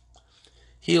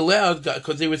 He allowed,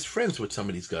 because they was friends with some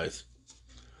of these guys.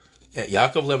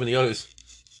 Yaakov Lev and the others.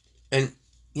 And,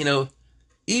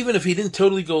 even if he didn't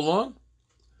totally go along,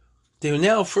 they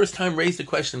now first time raised the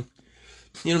question,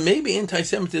 maybe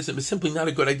anti-Semitism is simply not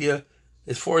a good idea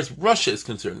as far as Russia is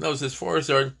concerned. No, as far as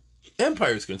our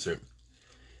empire is concerned.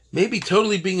 Maybe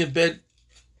totally being in bed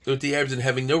with the Arabs and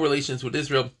having no relations with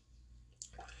Israel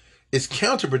is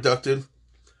counterproductive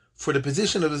for the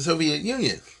position of the Soviet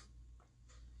Union.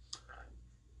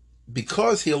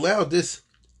 Because he allowed this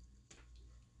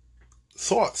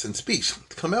thoughts and speech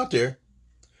to come out there,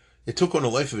 it took on a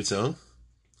life of its own.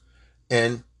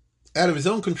 And out of his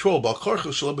own control,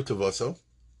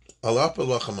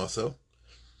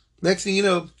 next thing you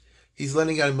know, he's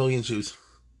letting out 1 million Jews.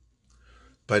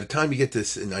 By the time you get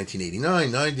this in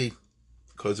 1989, 90,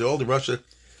 because they're all in Russia,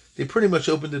 they pretty much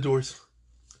opened the doors.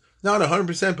 Not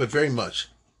 100%, but very much.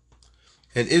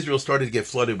 And Israel started to get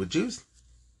flooded with Jews.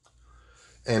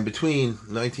 And between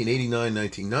 1989 and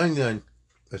 1999,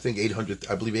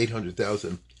 I believe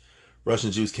 800,000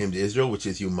 Russian Jews came to Israel, which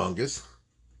is humongous.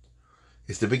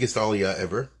 It's the biggest aliyah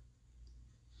ever.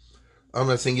 I'm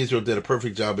not saying Israel did a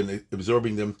perfect job in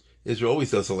absorbing them. Israel always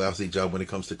does a lousy job when it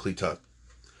comes to Klitat.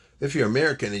 If you're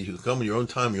American and you can come in your own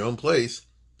time, your own place,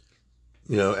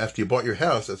 after you bought your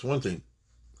house, that's one thing.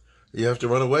 You have to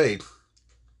run away.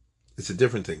 It's a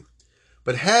different thing.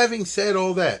 But having said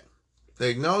all that,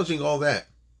 acknowledging all that,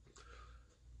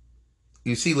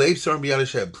 you see Lev Tsarin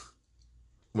Be'yad,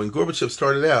 when Gorbachev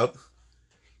started out,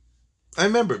 I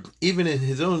remember, even in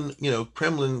his own,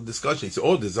 Kremlin discussion, he said,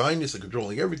 the Zionists are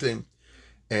controlling everything.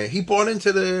 And he bought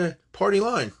into the party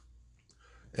line.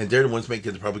 And they're the ones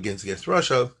making the propaganda against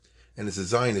Russia. And it's a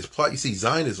Zionist plot. You see,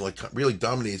 Zionism really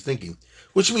dominated his thinking,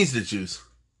 which means the Jews.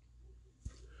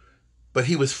 But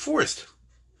he was forced,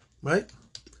 right,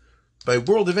 by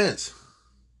world events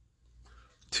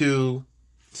to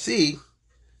see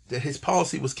that his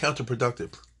policy was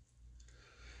counterproductive.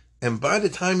 And by the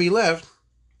time he left,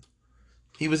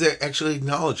 he was actually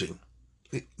acknowledging.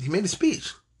 He made a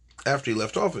speech after he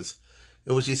left office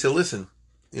in which he said, listen,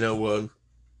 what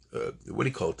do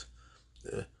you call it?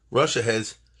 Russia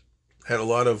has had a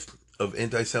lot of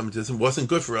anti-Semitism. Wasn't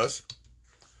good for us.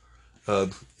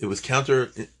 It was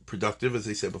counterproductive, as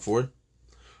I said before.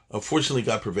 Unfortunately,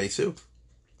 got pervasive.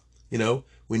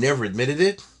 We never admitted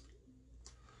it.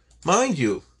 Mind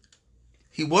you,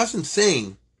 he wasn't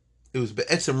saying it was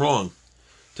be'etzem wrong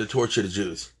to torture the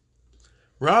Jews.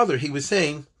 Rather, he was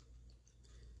saying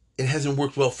it hasn't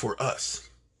worked well for us.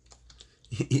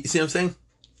 You see what I'm saying?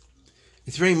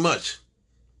 It's very much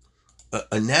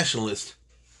a nationalist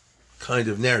kind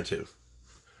of narrative.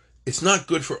 It's not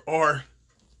good for our,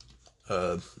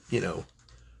 it's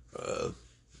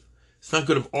not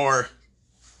good of our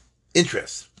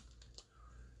interests.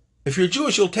 If you're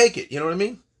Jewish, you'll take it. You know what I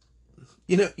mean?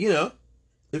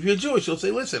 If you're Jewish, you'll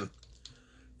say, listen,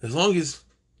 as long as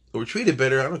we're treated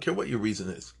better, I don't care what your reason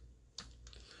is.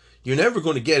 You're never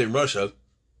going to get in Russia,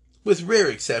 with rare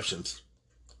exceptions.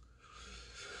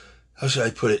 How should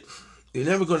I put it? You're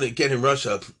never going to get in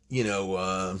Russia,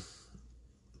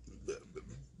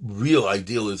 real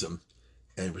idealism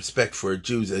and respect for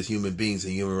Jews as human beings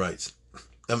and human rights.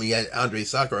 I mean, Andrei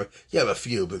Sakharov, you have a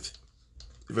few, but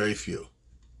very few.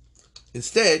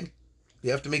 Instead,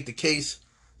 you have to make the case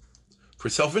for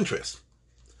self-interest.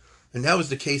 And that was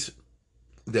the case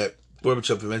that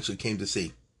Gorbachev eventually came to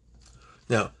see.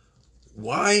 Now,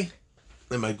 why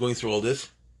am I going through all this?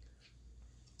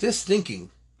 This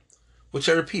thinking, which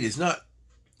I repeat is not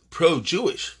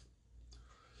pro-Jewish,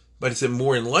 but it's a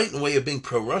more enlightened way of being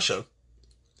pro-Russia,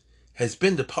 has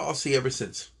been the policy ever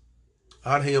since.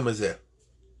 Ad hayom hazeh.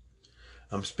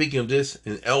 I'm speaking of this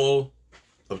in Elul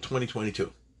of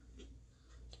 2022.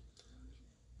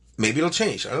 Maybe it'll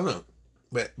change. I don't know.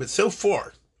 But so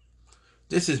far,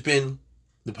 this has been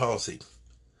the policy.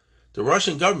 The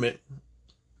Russian government,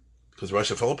 because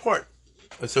Russia fell apart,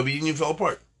 the Soviet Union fell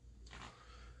apart,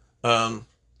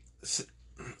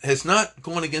 has not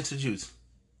gone against the Jews.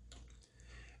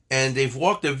 And they've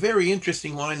walked a very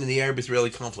interesting line in the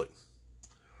Arab-Israeli conflict.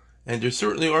 And there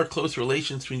certainly are close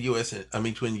relations between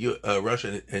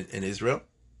Russia and Israel.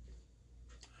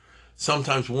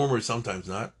 Sometimes warmer, sometimes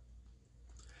not.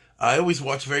 I always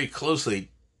watched very closely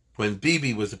when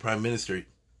Bibi was the prime minister,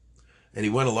 and he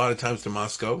went a lot of times to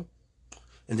Moscow,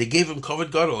 and they gave him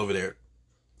Kavod Gadol over there,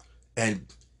 and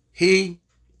he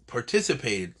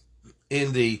participated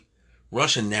in the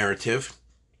Russian narrative,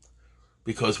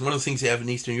 because one of the things they have in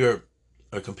Eastern Europe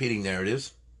are competing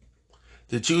narratives.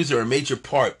 The Jews are a major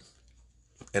part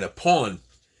and a pawn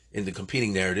in the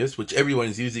competing narratives, which everyone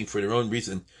is using for their own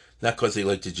reason, not because they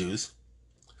like the Jews.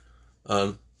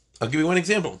 I'll give you one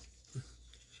example.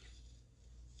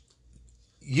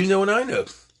 You know and I know,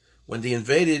 when they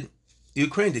invaded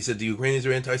Ukraine, they said the Ukrainians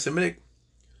are anti-Semitic.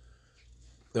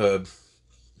 What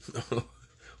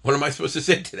am I supposed to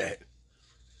say to that?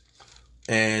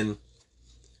 And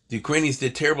the Ukrainians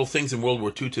did terrible things in World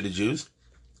War II to the Jews,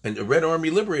 and the Red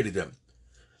Army liberated them.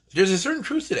 There's a certain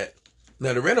truth to that.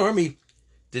 Now, the Red Army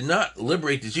did not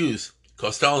liberate the Jews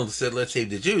because Stalin said, let's save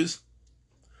the Jews,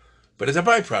 but as a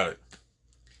byproduct.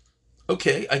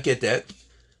 Okay, I get that.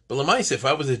 But Lamaisa, if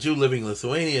I was a Jew living in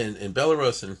Lithuania and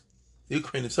Belarus and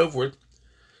Ukraine and so forth,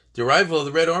 the arrival of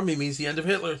the Red Army means the end of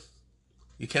Hitler.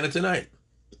 You cannot deny it.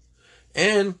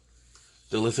 And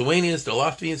the Lithuanians, the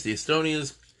Latvians, the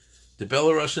Estonians, the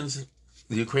Belarusians,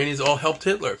 the Ukrainians all helped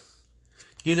Hitler.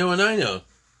 You know and I know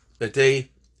that they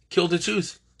killed the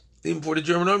Jews even before the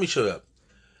German army showed up.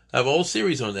 I have a whole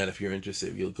series on that if you're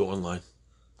interested. You'll go online.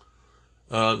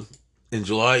 In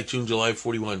June, July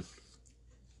 41.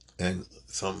 And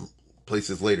some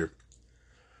places later.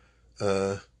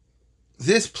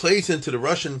 This plays into the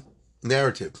Russian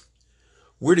narrative.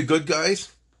 We're the good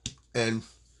guys, and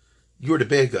you're the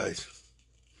bad guys.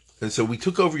 And so we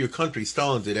took over your country,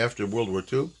 Stalin did after World War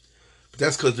II, but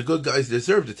that's because the good guys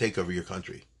deserve to take over your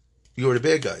country. You're the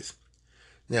bad guys.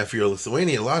 Now, if you're a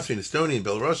Lithuanian, Latvian, Estonian,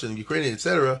 Belarusian, Ukrainian,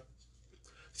 etc.,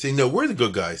 say, no, we're the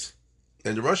good guys.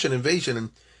 And the Russian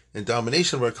invasion and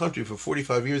domination of our country for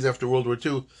 45 years after World War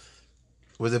II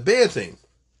was a bad thing.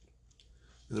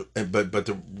 But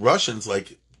the Russians,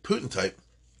 like Putin type,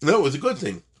 no, it was a good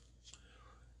thing.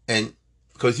 And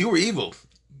because you were evil,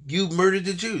 you murdered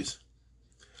the Jews.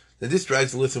 Now this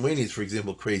drives the Lithuanians, for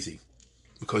example, crazy,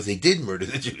 because they did murder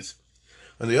the Jews.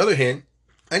 On the other hand,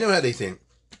 I know how they think.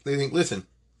 They think, listen,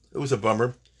 it was a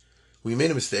bummer. We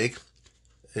made a mistake.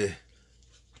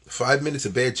 5 minutes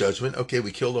of bad judgment. Okay,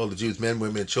 we killed all the Jews, men,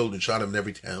 women, and children, shot them in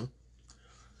every town.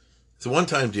 It's a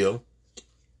one-time deal.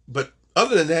 But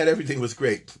other than that, everything was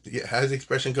great. How does the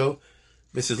expression go?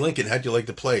 Mrs. Lincoln, how'd you like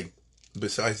to play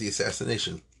besides the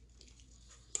assassination?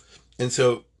 And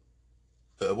so,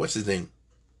 what's his name?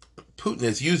 Putin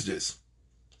has used this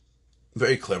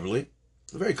very cleverly.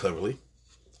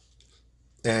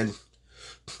 And,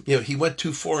 he went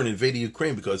too far and invaded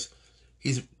Ukraine because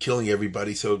he's killing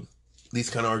everybody, so these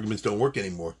kind of arguments don't work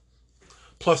anymore.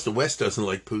 Plus, the West doesn't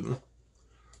like Putin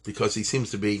because he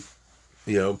seems to be,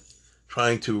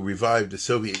 trying to revive the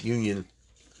Soviet Union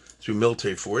through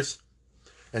military force.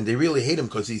 And they really hate him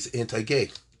because he's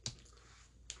anti-gay.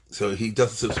 So he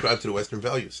doesn't subscribe to the Western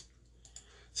values.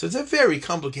 So it's a very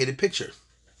complicated picture.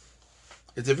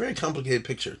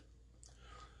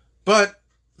 But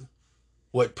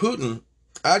what Putin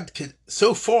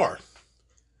so far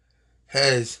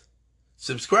has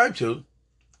subscribed to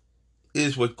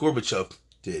is what Gorbachev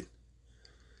did.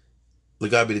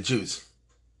 Legabe the Jews.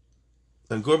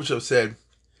 And Gorbachev said,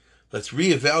 let's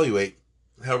reevaluate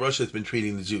how Russia has been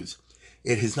treating the Jews.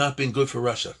 It has not been good for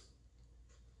Russia.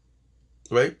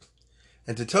 Right?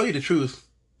 And to tell you the truth,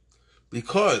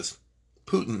 because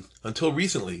Putin, until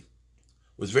recently,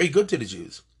 was very good to the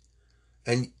Jews.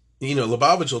 And,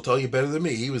 Lubavitch will tell you better than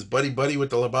me. He was buddy-buddy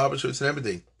with the Lubavitchers and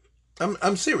everything.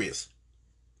 I'm serious.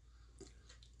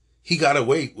 He got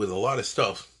away with a lot of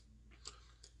stuff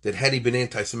that had he been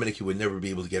anti-Semitic, he would never be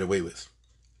able to get away with.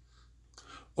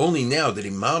 Only now that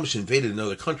Imamish invaded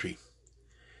another country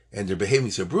and they're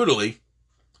behaving so brutally,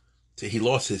 he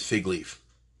lost his fig leaf.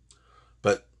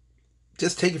 But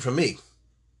just take it from me.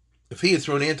 If he had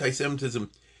thrown anti-Semitism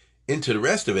into the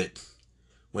rest of it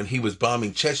when he was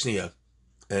bombing Chechnya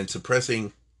and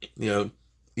suppressing, human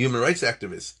rights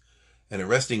activists and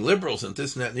arresting liberals and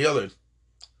this and that and the other,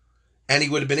 and he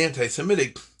would have been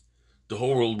anti-Semitic, the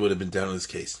whole world would have been down on his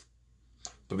case.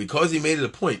 But because he made it a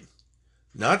point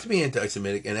not to be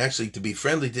anti-Semitic and actually to be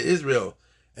friendly to Israel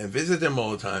and visit them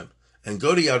all the time and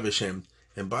go to Yad Vashem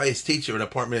and buy his teacher an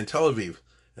apartment in Tel Aviv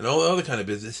and all the other kind of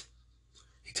business,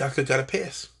 Yitzhak got a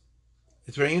pass.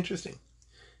 It's very interesting.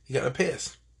 He got a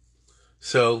pass.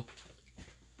 So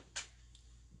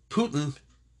Putin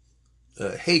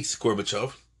hates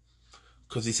Gorbachev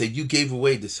because he said, you gave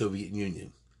away the Soviet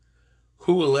Union.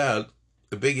 Who allowed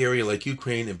a big area like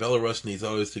Ukraine and Belarus and these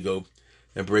others to go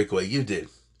and break away? You did.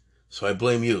 So I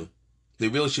blame you. They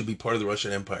really should be part of the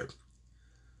Russian Empire.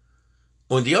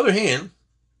 On the other hand,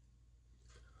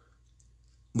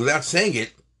 without saying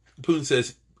it, Putin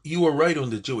says, you were right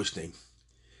on the Jewish thing.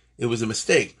 It was a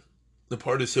mistake, the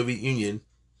part of the Soviet Union,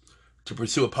 to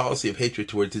pursue a policy of hatred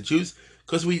towards the Jews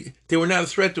because they were not a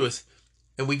threat to us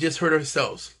and we just hurt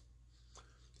ourselves.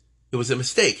 It was a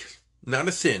mistake, not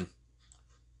a sin,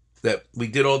 that we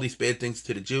did all these bad things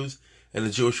to the Jews and the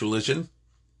Jewish religion.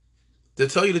 To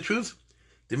tell you the truth,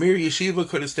 the Mir Yeshiva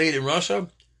could have stayed in Russia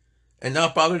and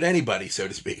not bothered anybody, so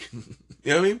to speak. You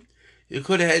know what I mean? You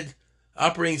could have had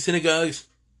operating synagogues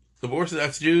of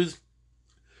Orthodox Jews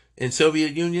in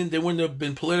Soviet Union. They wouldn't have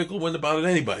been political, wouldn't have bothered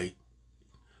anybody.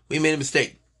 We made a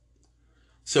mistake.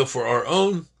 So for our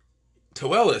own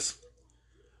Toelis,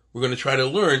 we're going to try to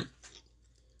learn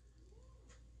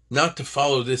not to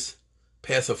follow this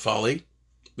path of folly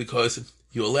because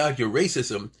you allowed your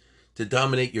racism to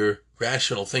dominate your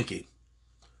rational thinking.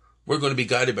 We're going to be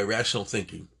guided by rational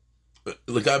thinking.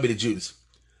 Legabi the Jews.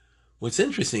 What's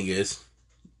interesting is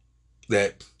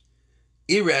that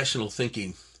irrational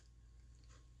thinking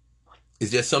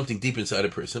is just something deep inside a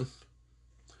person.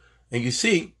 And you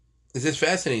see, it's just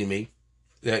fascinating to me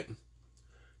that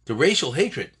the racial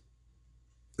hatred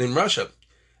in Russia,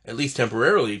 at least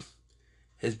temporarily,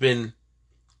 has been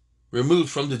removed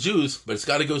from the Jews, but it's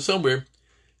got to go somewhere,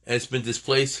 and it's been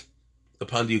displaced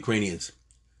upon the Ukrainians.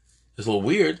 It's a little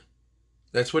weird.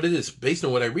 That's what it is. Based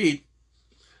on what I read,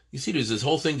 you see there's this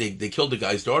whole thing. They killed the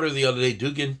guy's daughter the other day,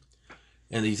 Dugin,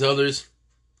 and these others.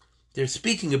 They're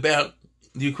speaking about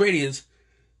the Ukrainians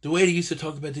the way they used to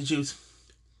talk about the Jews.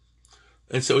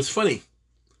 And so it's funny.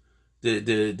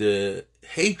 The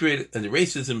hatred and the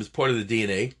racism is part of the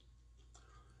DNA.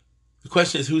 The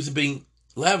question is, who's it being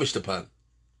lavished upon?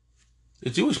 The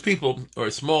Jewish people are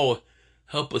a small,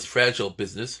 helpless, fragile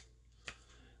business.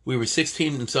 We were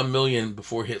 16 and some million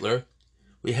before Hitler.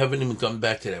 We haven't even come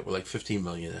back to that. We're like 15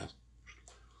 million now.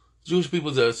 Jewish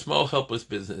people is a small, helpless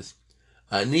business.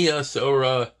 Ania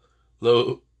Sora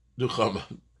Lo Duchama.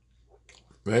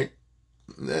 Right?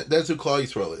 That's who Klal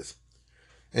Yisrael is.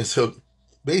 And so,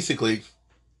 basically,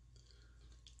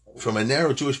 from a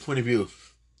narrow Jewish point of view,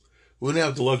 we don't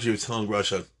have the luxury of telling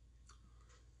Russia,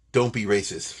 don't be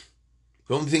racist.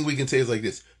 The only thing we can say is like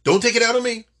this: don't take it out on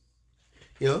me.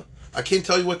 You know, I can't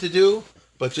tell you what to do,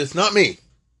 but just not me.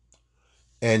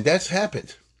 And that's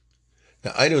happened.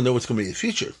 Now, I don't know what's going to be the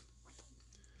future.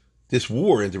 This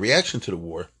war and the reaction to the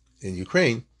war in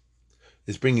Ukraine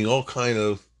is bringing all kind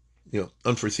of,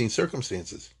 unforeseen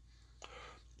circumstances.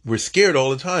 We're scared all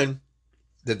the time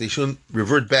that they shouldn't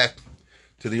revert back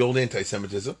to the old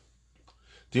anti-Semitism.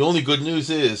 The only good news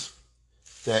is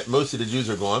that most of the Jews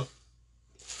are gone.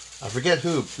 I forget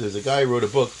who. There's a guy who wrote a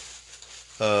book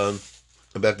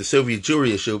about the Soviet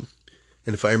Jewry issue.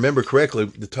 And if I remember correctly,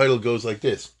 the title goes like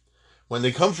this: when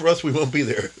they come for us, we won't be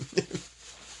there.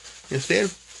 You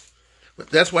understand?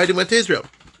 That's why they went to Israel.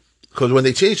 Because when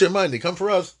they change their mind, they come for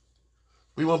us,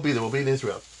 we won't be there. We'll be in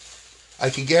Israel. I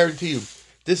can guarantee you,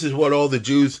 this is what all the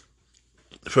Jews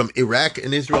from Iraq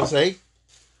and Israel say.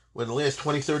 When the last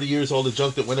 20, 30 years, all the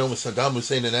junk that went on with Saddam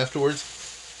Hussein and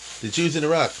afterwards, the Jews in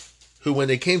Iraq, who when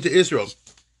they came to Israel,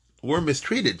 were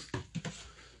mistreated.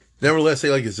 Nevertheless, they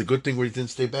like, it's a good thing we didn't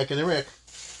stay back in Iraq.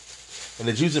 And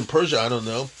the Jews in Persia, I don't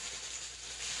know.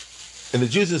 And the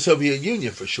Jews in the Soviet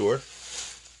Union, for sure.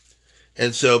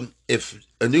 And so, if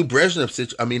a new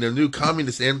a new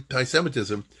communist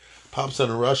anti-Semitism pops up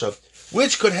in Russia,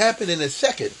 which could happen in a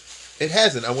second. It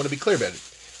hasn't. I want to be clear about it.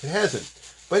 It hasn't.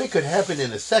 But it could happen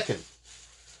in a second.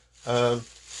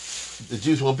 The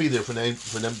Jews won't be there for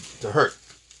them to hurt.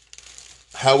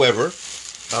 However,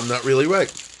 I'm not really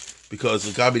right. Because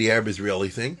the Gabi the Arab-Israeli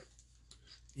thing,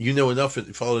 you know enough to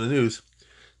follow the news,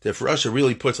 that if Russia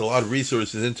really puts a lot of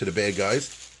resources into the bad guys,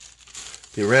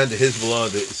 the Iran, the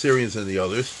Hezbollah, the Syrians, and the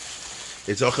others,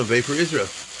 it's Achaveh for Israel.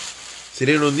 So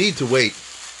they don't need to wait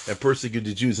and persecute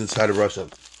the Jews inside of Russia.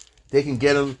 They can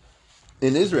get them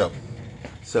in Israel.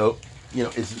 So,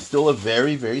 it's still a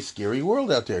very, very scary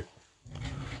world out there.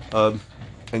 And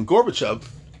Gorbachev,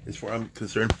 as far as I'm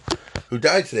concerned, who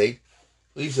died today,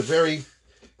 leaves a very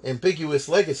ambiguous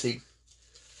legacy,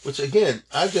 which again,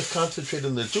 I've just concentrated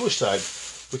on the Jewish side,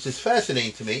 which is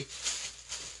fascinating to me.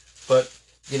 But,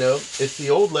 it's the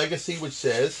old legacy which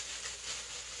says,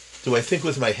 do I think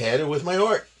with my head or with my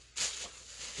heart?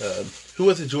 Who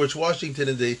was it? George Washington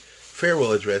in the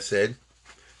farewell address said,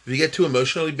 if you get too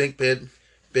emotional, you make bad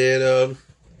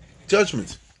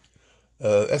judgments.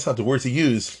 That's not the words he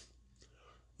used.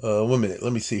 1 minute,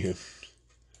 let me see here.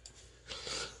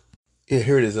 Yeah,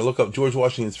 here it is. I look up George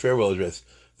Washington's farewell address.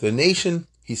 The nation,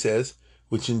 he says,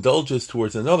 which indulges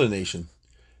towards another nation,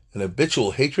 an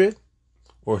habitual hatred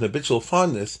or an habitual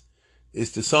fondness,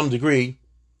 is to some degree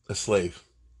a slave.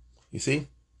 You see?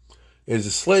 It is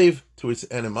a slave to its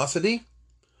animosity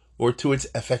or to its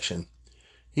affection,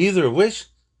 either of which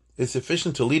is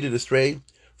sufficient to lead it astray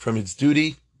from its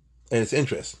duty and its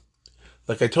interest.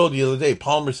 Like I told you the other day,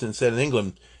 Palmerston said in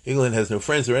England has no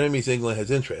friends or enemies, England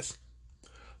has interests.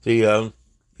 You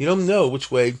don't know which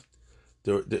way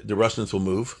the Russians will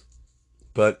move,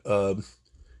 but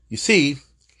you see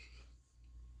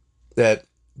that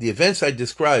the events I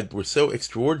described were so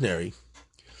extraordinary,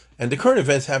 and the current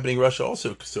events happening in Russia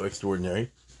also so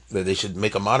extraordinary, that they should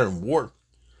make a modern war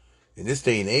in this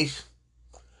day and age.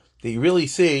 That you really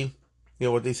see,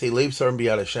 what they say, Lev Sarm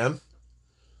B'Yad Hashem,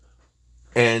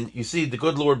 and you see the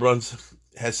good Lord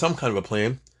has some kind of a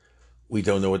plan. We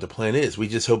don't know what the plan is. We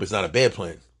just hope it's not a bad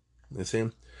plan. You see?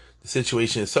 The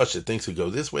situation is such that things could go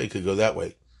this way, could go that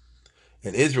way.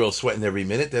 And Israel's sweating every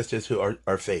minute. That's just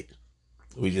our fate.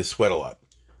 We just sweat a lot.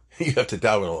 You have to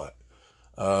doubt it a lot.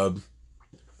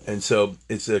 And so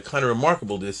it's kind of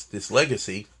remarkable, this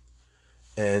legacy.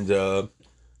 And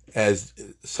as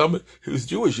someone who's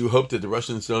Jewish, you hope that the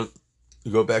Russians don't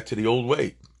go back to the old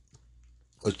way,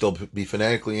 which they'll be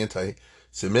fanatically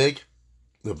anti-Semitic.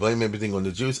 They'll blame everything on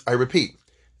the Jews. I repeat,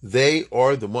 they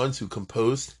are the ones who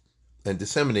composed and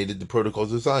disseminated the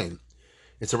Protocols of Zion.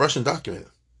 It's a Russian document.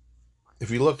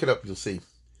 If you look it up, you'll see.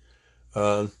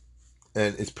 And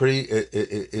it's pretty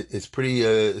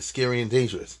scary and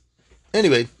dangerous.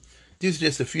 Anyway, these are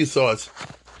just a few thoughts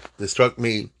that struck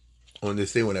me on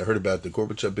this day when I heard about the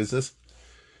Gorbachev business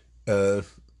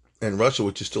and Russia,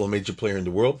 which is still a major player in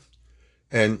the world.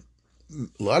 And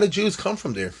a lot of Jews come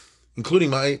from there, including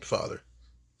my father.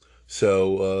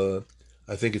 So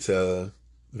I think it's a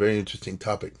very interesting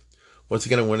topic. Once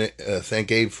again, I want to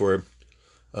thank Abe for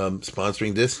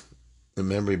sponsoring this in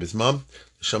memory of his mom,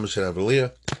 Neshama Shel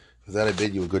Aliyah. For that, I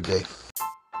bid you a good day.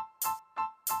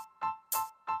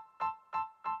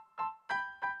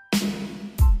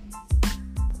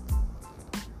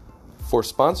 For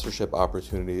sponsorship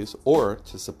opportunities or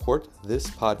to support this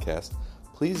podcast,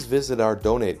 please visit our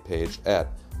donate page at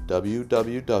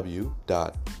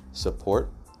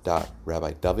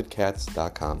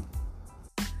www.support.rabbidavidkatz.com.